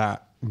is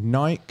that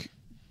Nike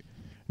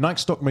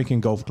stopped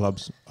making golf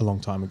clubs a long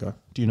time ago.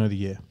 Do you know the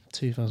year?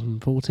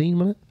 2014,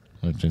 wasn't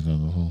it?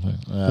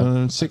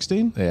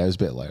 2016? Yeah, it was a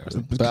bit later.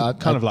 But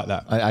kind of like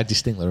that. I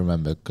distinctly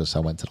remember because I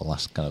went to the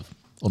last kind of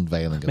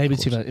unveiling. Maybe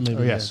of the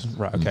maybe. Yes,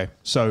 right, okay.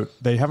 So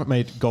they haven't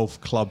made golf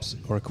clubs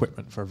or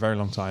equipment for a very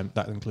long time.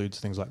 That includes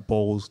things like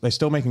balls. They're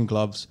still making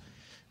gloves.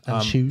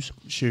 And shoes.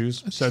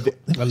 So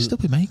they'll still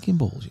be making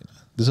balls, you know.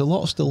 There's a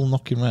lot still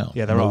knocking around.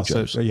 Yeah, there are.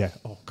 So, yeah.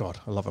 Oh, God,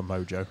 I love a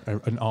Mojo.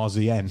 An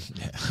RZN.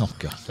 Yeah. Oh,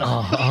 God.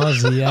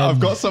 RZN. I've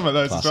got some of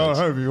those as well at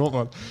home if you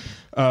want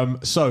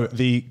one. So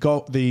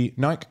the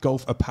Nike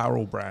Golf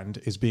apparel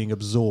brand is being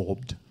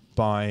absorbed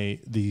by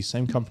the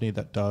same company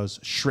that does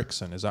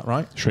Shrixon. Is that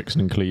right? Shrixon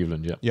in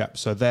Cleveland, yeah. Yeah,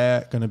 so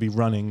they're going to be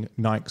running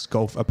Nike's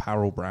golf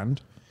apparel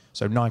brand.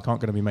 So Nike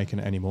aren't going to be making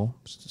it anymore.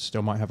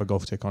 Still might have a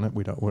golf tick on it.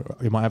 We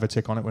might have a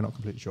tick on it. We're not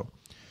completely sure.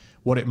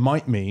 What it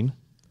might mean...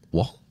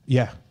 What?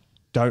 Yeah.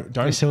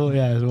 Don't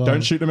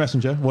shoot the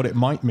messenger. What it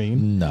might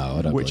mean... No,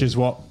 I don't. Which is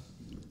what...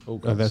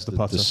 there's the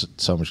putter. There's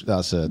so much...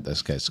 That's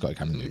Scotty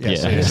Cameron.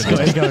 Yes,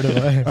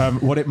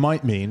 what it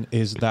might mean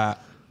is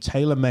that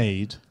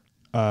tailor-made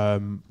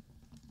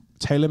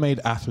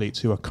athletes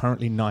who are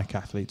currently Nike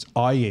athletes,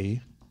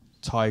 i.e.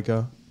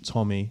 Tiger,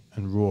 Tommy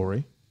and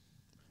Rory,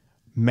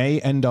 may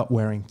end up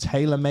wearing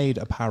tailor-made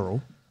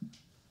apparel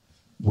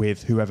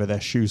with whoever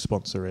their shoe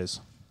sponsor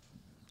is.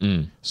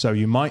 So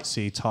you might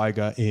see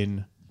Tiger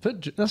in...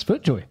 That's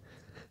FootJoy.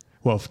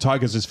 Well, for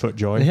Tiger's is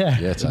FootJoy.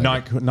 Yeah.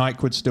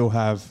 Nike would still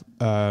have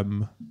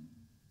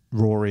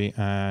Rory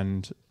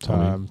and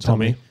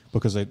Tommy.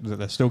 Because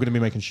they're still going to be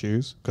making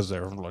shoes because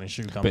they're a running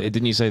shoe company. But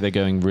didn't you say they're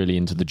going really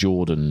into the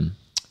Jordan?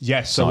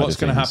 Yes. So what's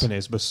going to happen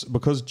is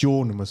because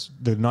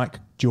the Nike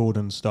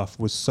Jordan stuff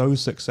was so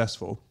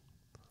successful,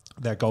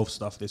 their golf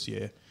stuff this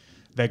year,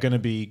 they're going to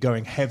be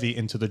going heavy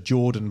into the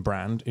Jordan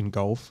brand in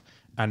golf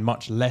and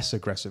much less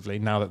aggressively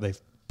now that they've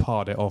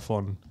parred it off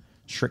on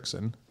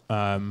Shrixon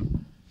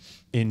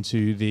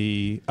into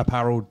the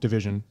apparel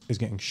division is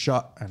getting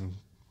shut and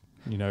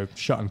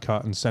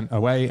cut and sent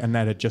away, and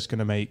then they're just going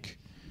to make.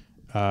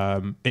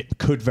 It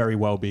could very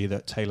well be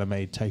that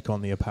TaylorMade take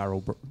on the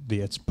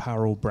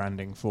apparel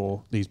branding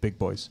for these big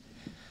boys.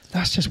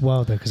 That's just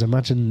wild though, because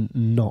imagine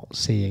not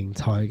seeing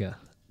Tiger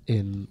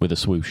in with a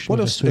swoosh. Well,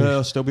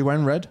 he'll still be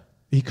wearing red.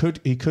 He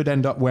could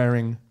end up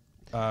wearing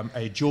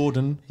a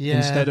Jordan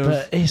instead of.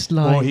 But it's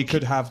like, or he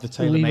could have the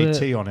TaylorMade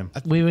tee on him.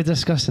 We were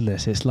discussing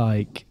this. It's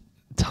like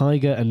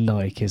Tiger and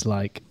Nike is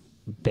like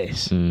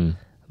this.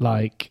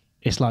 Like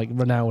it's like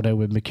Ronaldo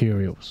with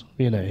Mercurials.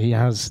 He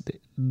has the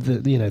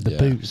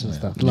boots and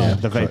stuff. Like,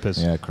 the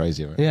vapors. Yeah,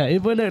 crazy. Right? Yeah,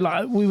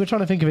 we were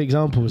trying to think of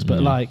examples, but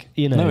No,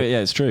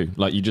 it's true.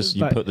 Like you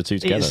put the two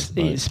together.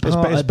 It's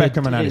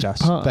Beckham and Adidas.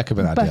 Beckham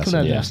and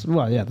Adidas.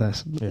 Well, yeah,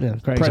 that's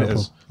great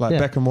Predators. example. Like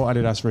Beckham wore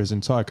Adidas for his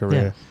entire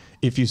career.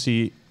 Yeah. If you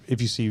see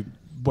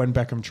when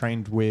Beckham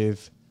trained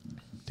with.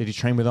 Did he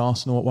train with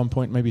Arsenal at one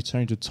point? Maybe he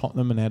trained with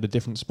Tottenham and they had a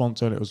different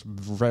sponsor. And it was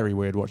very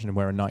weird watching him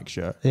wear a Nike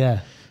shirt.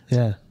 Yeah.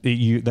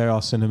 They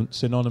are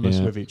synonymous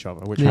with each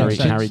other. Which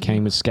Harry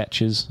Kane with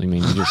Skechers. I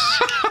mean,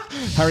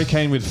 Harry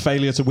Kane with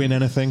failure to win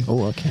anything.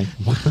 Oh, okay.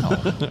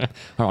 Wow.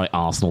 All right,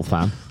 Arsenal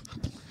fan.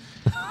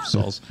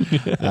 Soz.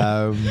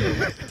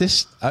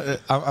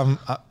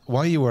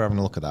 While you were having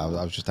a look at that,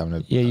 I was just having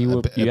a... Yeah, you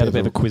had a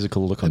bit of a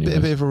quizzical look on you. A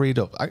bit of a read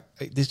up.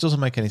 This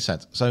doesn't make any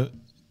sense. So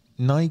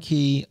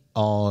Nike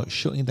are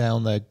shutting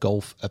down their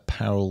golf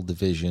apparel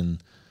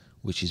division,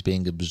 which is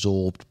being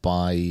absorbed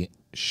by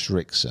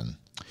Shrixon.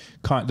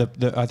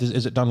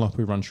 Is it Dunlop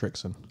who runs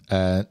Shrixon?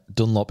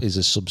 Dunlop is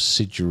a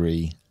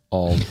subsidiary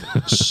of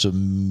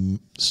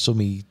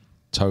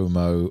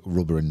Sumitomo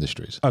Rubber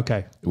Industries.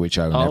 Okay. Which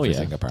own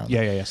everything, apparently.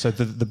 Yeah. So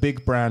the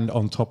big brand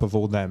on top of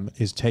all them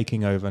is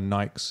taking over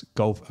Nike's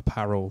golf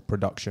apparel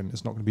production.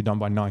 It's not going to be done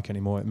by Nike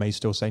anymore. It may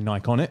still say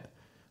Nike on it,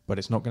 but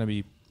it's not going to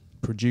be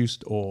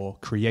produced or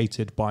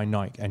created by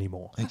Nike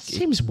anymore. That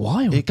seems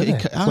wild.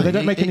 Well, they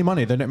don't make any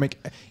money. They don't make.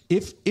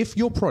 If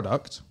your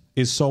product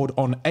is sold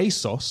on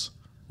ASOS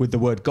with the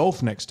word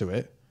golf next to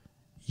it,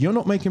 you're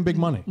not making big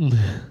money. You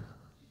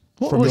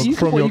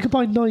can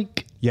buy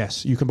Nike.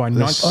 Yes, you can buy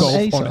Nike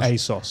golf on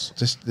ASOS.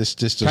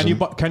 Can you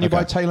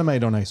buy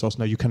TaylorMade on ASOS?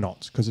 No, you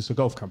cannot, because it's a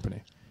golf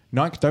company.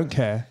 Nike don't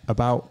care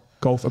about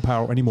golf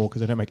apparel anymore because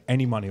they don't make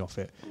any money off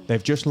it.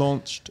 They've just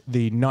launched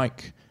the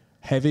Nike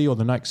Heavy or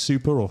the Nike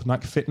Super or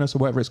Nike Fitness or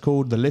whatever it's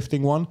called, the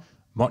lifting one.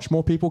 Much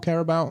more people care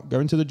about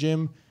going to the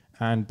gym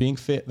and being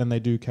fit than they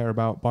do care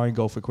about buying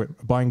golf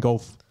equipment, buying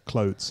golf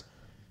clothes.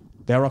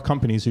 There are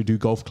companies who do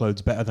golf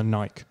clothes better than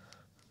Nike.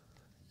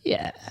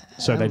 Yeah.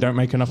 So they don't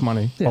make enough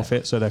money off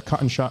it, so they're cut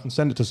and shut and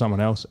send it to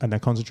someone else, and they're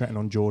concentrating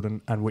on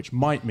Jordan, and which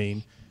might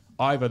mean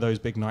either those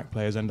big Nike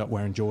players end up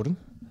wearing Jordan,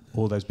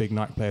 or those big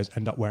Nike players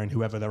end up wearing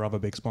whoever their other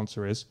big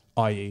sponsor is,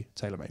 i.e.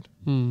 TaylorMade.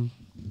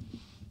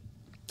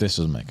 This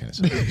doesn't make any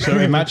sense. So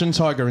imagine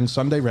Tiger in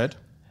Sunday red.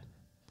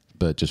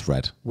 But just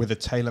red. With a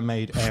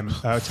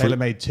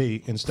TaylorMade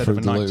tee instead of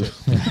a Nike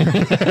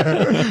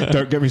tee.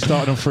 Don't get me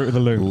started on Fruit of the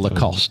Loom.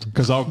 Lacoste.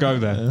 Because I'll go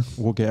there.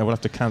 We'll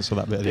have to cancel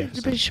that bit of the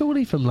episode. But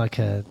surely from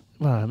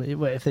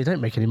if they don't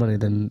make any money,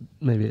 then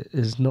maybe it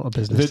is not a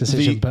business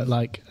decision. But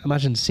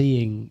imagine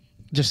seeing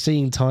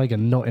Tiger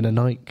not in a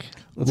Nike.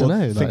 I don't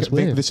know. That's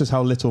weird. This is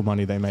how little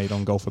money they made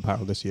on golf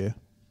apparel this year.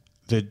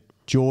 The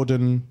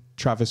Jordan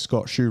Travis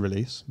Scott shoe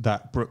release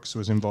that Brooks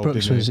was involved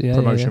in the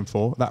promotion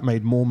for, that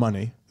made more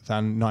money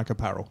than Nike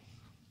apparel.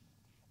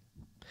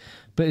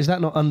 But is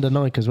that not under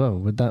Nike as well?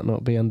 Would that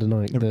not be under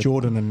Nike?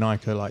 Jordan and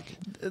Nike are like...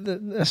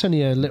 That's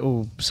only a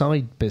little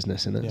side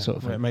business in it, sort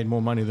of. It made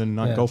more money than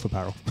Nike golf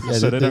apparel.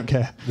 So they don't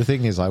care. The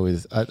thing is, I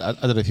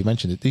don't know if you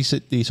mentioned it,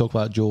 these talk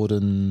about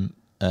Jordan,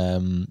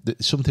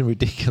 something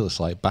ridiculous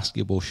like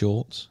basketball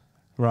shorts.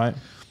 Right.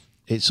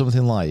 It's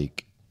something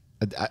like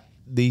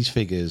these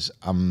figures,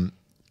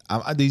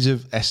 these are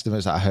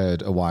estimates that I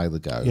heard a while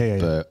ago.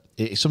 But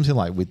it's something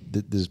like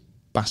there's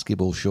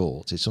basketball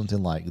shorts. It's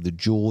something like the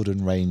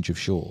Jordan range of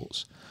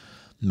shorts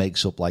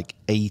makes up like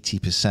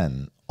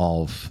 80%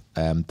 of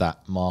that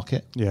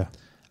market. Yeah.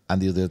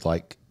 And the other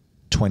like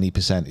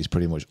 20% is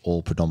pretty much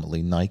all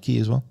predominantly Nike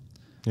as well.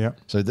 Yeah.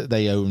 So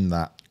they own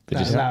that.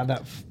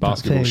 That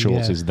basketball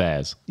shorts is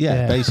theirs.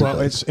 Yeah, basically.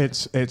 Well,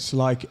 it's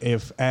like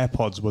if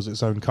AirPods was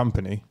its own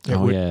company,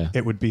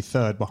 it would be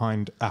third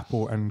behind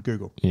Apple and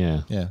Google.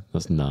 Yeah,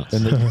 that's nuts.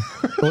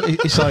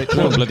 It's like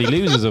what bloody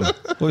loses them.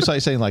 Well, it's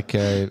like saying like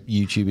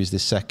YouTube is the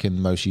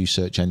second most used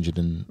search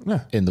engine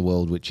in the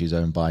world, which is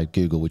owned by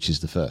Google, which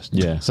is the first.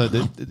 Yeah. So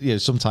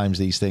sometimes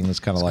these things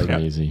kind of like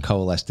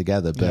coalesce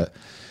together. But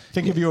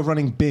think if you were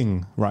running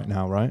Bing right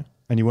now, right?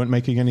 And you weren't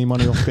making any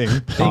money off Bing.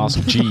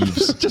 Ask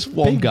Jeeves. Just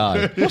one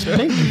guy. What's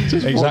Bing?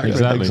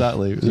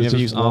 Exactly. You ever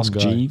use Ask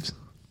Jeeves?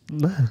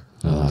 No.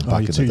 Back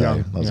in the day.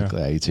 Young.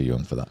 You're too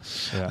young for that.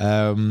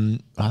 Yeah.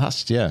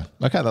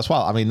 Okay, that's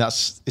wild. I mean,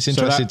 it's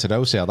interesting to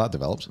know, see how that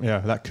develops. Yeah,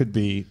 that could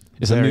be.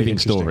 It's a moving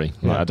story.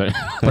 Yeah. Like, I don't.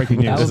 Breaking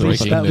news.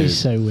 That would be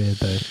so weird,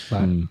 though.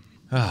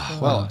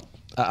 Well,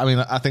 I mean,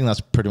 I think that's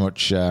pretty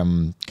much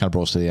kind of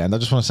brought us to the end. I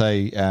just want to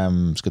say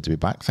it's good to be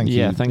back. Thank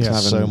you. Thanks for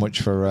having so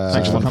much for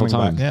thanks for coming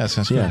time. back. Yeah,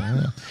 thanks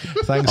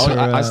for.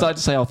 I started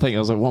to say I'll think. I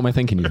was like, what am I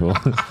thanking you for?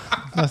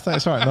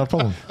 That's all right, no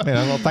problem.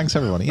 Well, thanks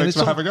everyone. Thanks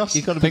for having us.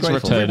 You've got to be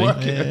grateful. Thanks for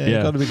returning.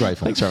 You've got to be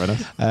grateful. Thanks for having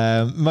us.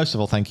 Most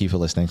of all, thank you for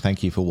listening.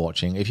 Thank you for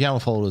watching. If you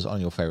haven't followed us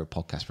on your favourite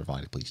podcast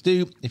provider, please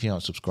do. If you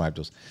haven't subscribed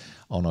to us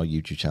on our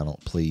YouTube channel,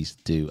 please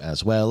do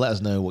as well. Let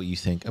us know what you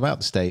think about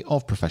the state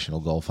of professional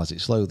golf as it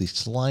slowly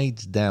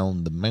slides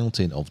down the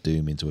mountain of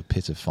doom into a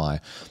pit of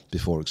fire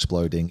before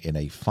exploding in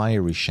a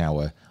fiery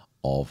shower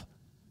of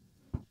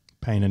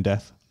pain and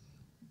death,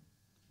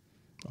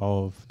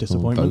 of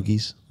disappointment,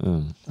 bogeys,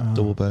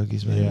 double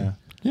bogeys, maybe.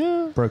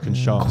 Yeah. Broken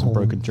shafts and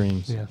broken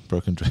dreams. Yeah.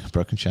 Broken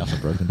shafts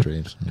and broken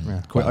dreams.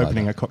 Yeah. We're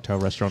opening a cocktail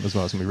restaurant as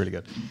well. It's going to be really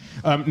good.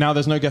 Now,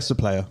 there's no guest to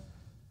player,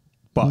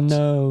 but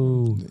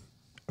no.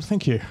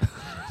 Thank you.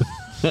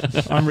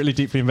 I'm really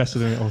deeply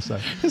invested in it also.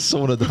 There's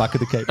someone at the back of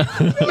the cake.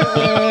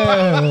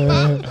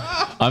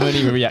 I'm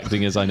only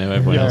reacting as I know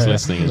everyone else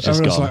listening has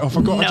just gone. Like, I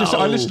forgot. No.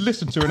 I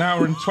listened to an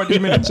hour and 20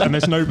 minutes and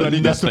there's no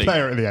bloody guest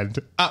player at the end.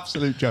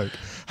 Absolute joke.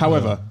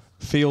 However,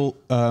 feel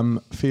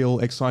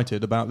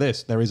excited about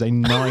this. There is a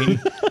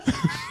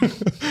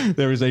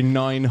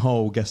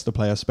 9-hole guest the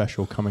player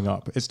special coming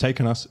up. It's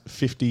taken us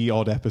 50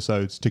 odd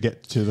episodes to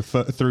get to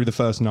through the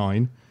first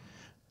 9.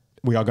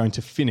 We are going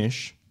to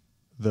finish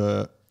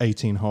the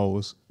 18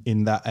 holes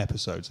in that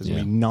episode. So there's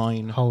going to be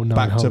 9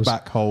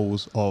 back-to-back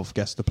holes of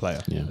Guess the Player.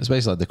 Yeah. It's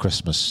basically like the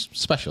Christmas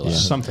special. Yeah.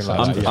 Something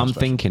like that. I'm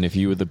thinking if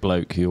you were the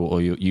bloke you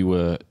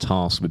were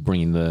tasked with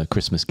bringing the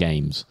Christmas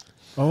games,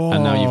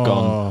 and now you've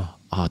gone,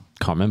 I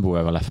can't remember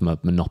where I left my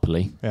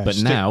Monopoly,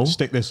 but now...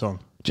 Stick this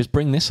on. Just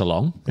bring this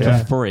along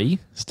for free.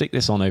 Stick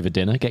this on over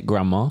dinner. Get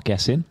grandma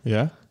guessing.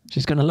 Yeah.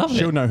 She's going to love it.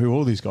 She'll know who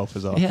all these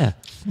golfers are. Yeah.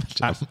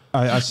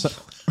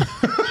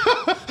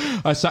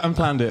 I sat and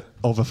planned it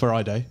over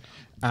Friday,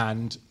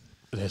 and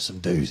there's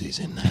some doozies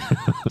in there.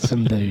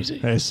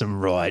 There's some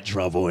right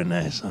trouble in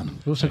there, son.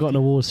 We've also got an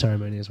awards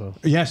ceremony as well.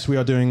 Yes, we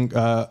are doing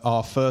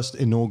our first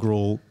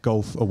inaugural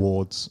golf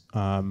awards,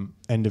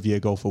 end-of-year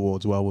golf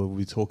awards, where we'll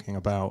be talking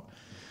about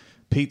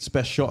Pete's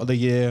best shot of the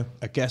year,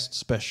 a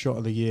guest's best shot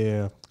of the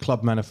year,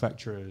 club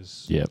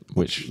manufacturers. Yeah,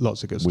 which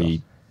lots of good stuff.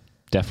 We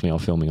definitely are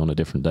filming on a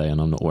different day, and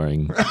I'm not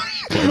wearing.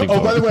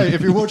 By the way,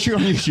 if you're watching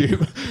on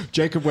YouTube,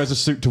 Jacob wears a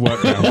suit to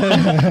work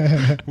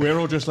now. We're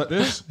all just like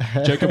this.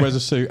 Jacob wears a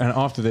suit, and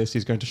after this,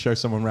 he's going to show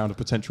someone around a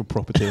potential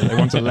property that they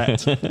want to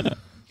let.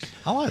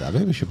 I like that.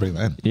 Maybe we should bring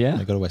that in. Yeah,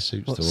 they got to wear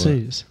suits. What to work.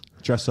 Suits?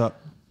 Dress up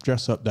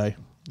day.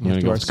 You're going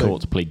to go to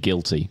court to plead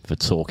guilty for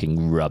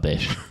talking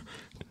rubbish.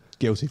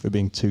 Guilty for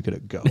being too good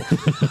at golf.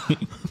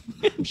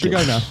 Should we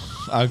go now?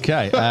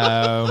 Okay.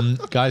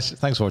 Guys,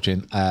 thanks for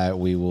watching.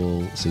 We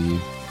will see you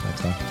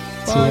next time.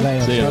 Bye. See you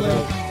later. See you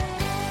later.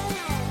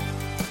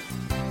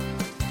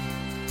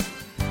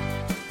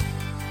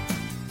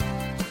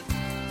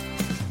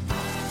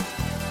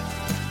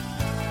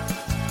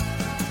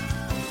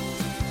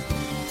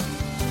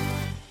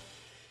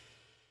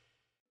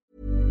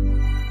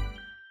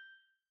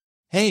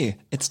 Hey,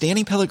 it's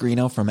Danny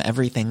Pellegrino from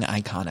Everything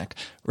Iconic.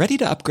 Ready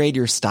to upgrade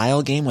your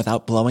style game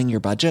without blowing your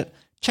budget?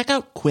 Check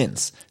out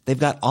Quince. They've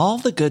got all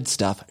the good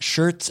stuff,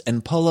 shirts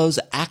and polos,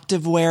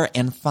 activewear,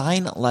 and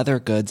fine leather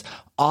goods,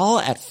 all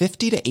at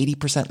 50 to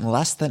 80%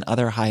 less than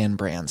other high-end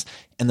brands.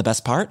 And the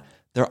best part?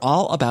 They're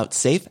all about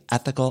safe,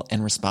 ethical,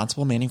 and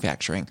responsible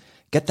manufacturing.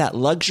 Get that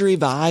luxury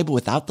vibe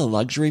without the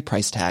luxury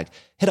price tag.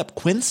 Hit up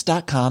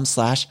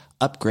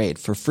quince.com/upgrade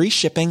for free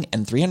shipping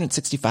and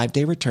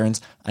 365-day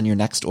returns on your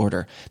next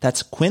order.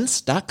 That's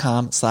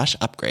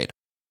quince.com/upgrade.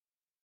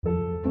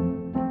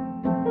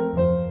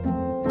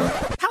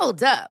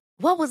 Hold up.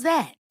 What was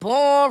that?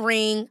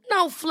 Boring.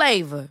 No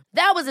flavor.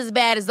 That was as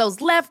bad as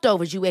those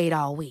leftovers you ate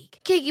all week.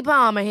 Keke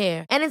Palmer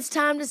here, and it's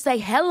time to say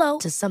hello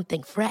to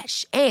something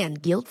fresh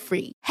and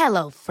guilt-free.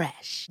 Hello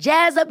Fresh.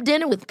 Jazz up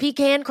dinner with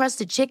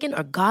pecan-crusted chicken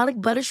or garlic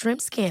butter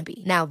shrimp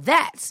scampi. Now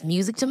that's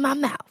music to my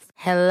mouth.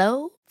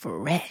 Hello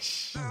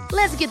Fresh.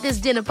 Let's get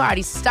this dinner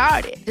party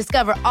started.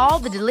 Discover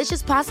all the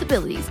delicious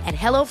possibilities at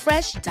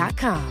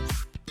hellofresh.com.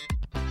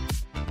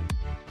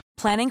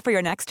 Planning for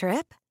your next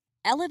trip?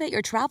 Elevate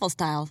your travel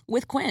style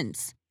with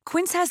Quince.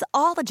 Quince has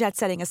all the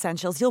jet-setting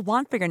essentials you'll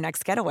want for your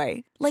next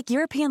getaway, like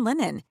European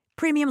linen,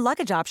 premium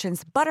luggage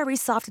options, buttery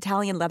soft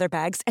Italian leather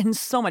bags, and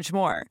so much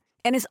more.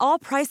 And is all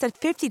priced at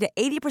 50 to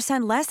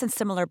 80% less than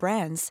similar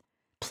brands.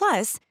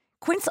 Plus,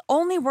 Quince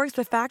only works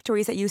with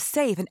factories that use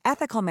safe and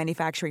ethical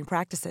manufacturing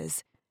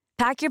practices.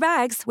 Pack your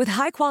bags with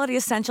high-quality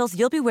essentials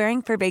you'll be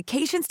wearing for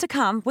vacations to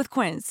come with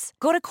Quince.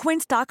 Go to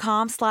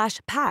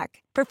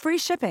quince.com/pack for free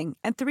shipping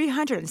and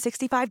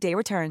 365-day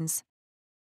returns.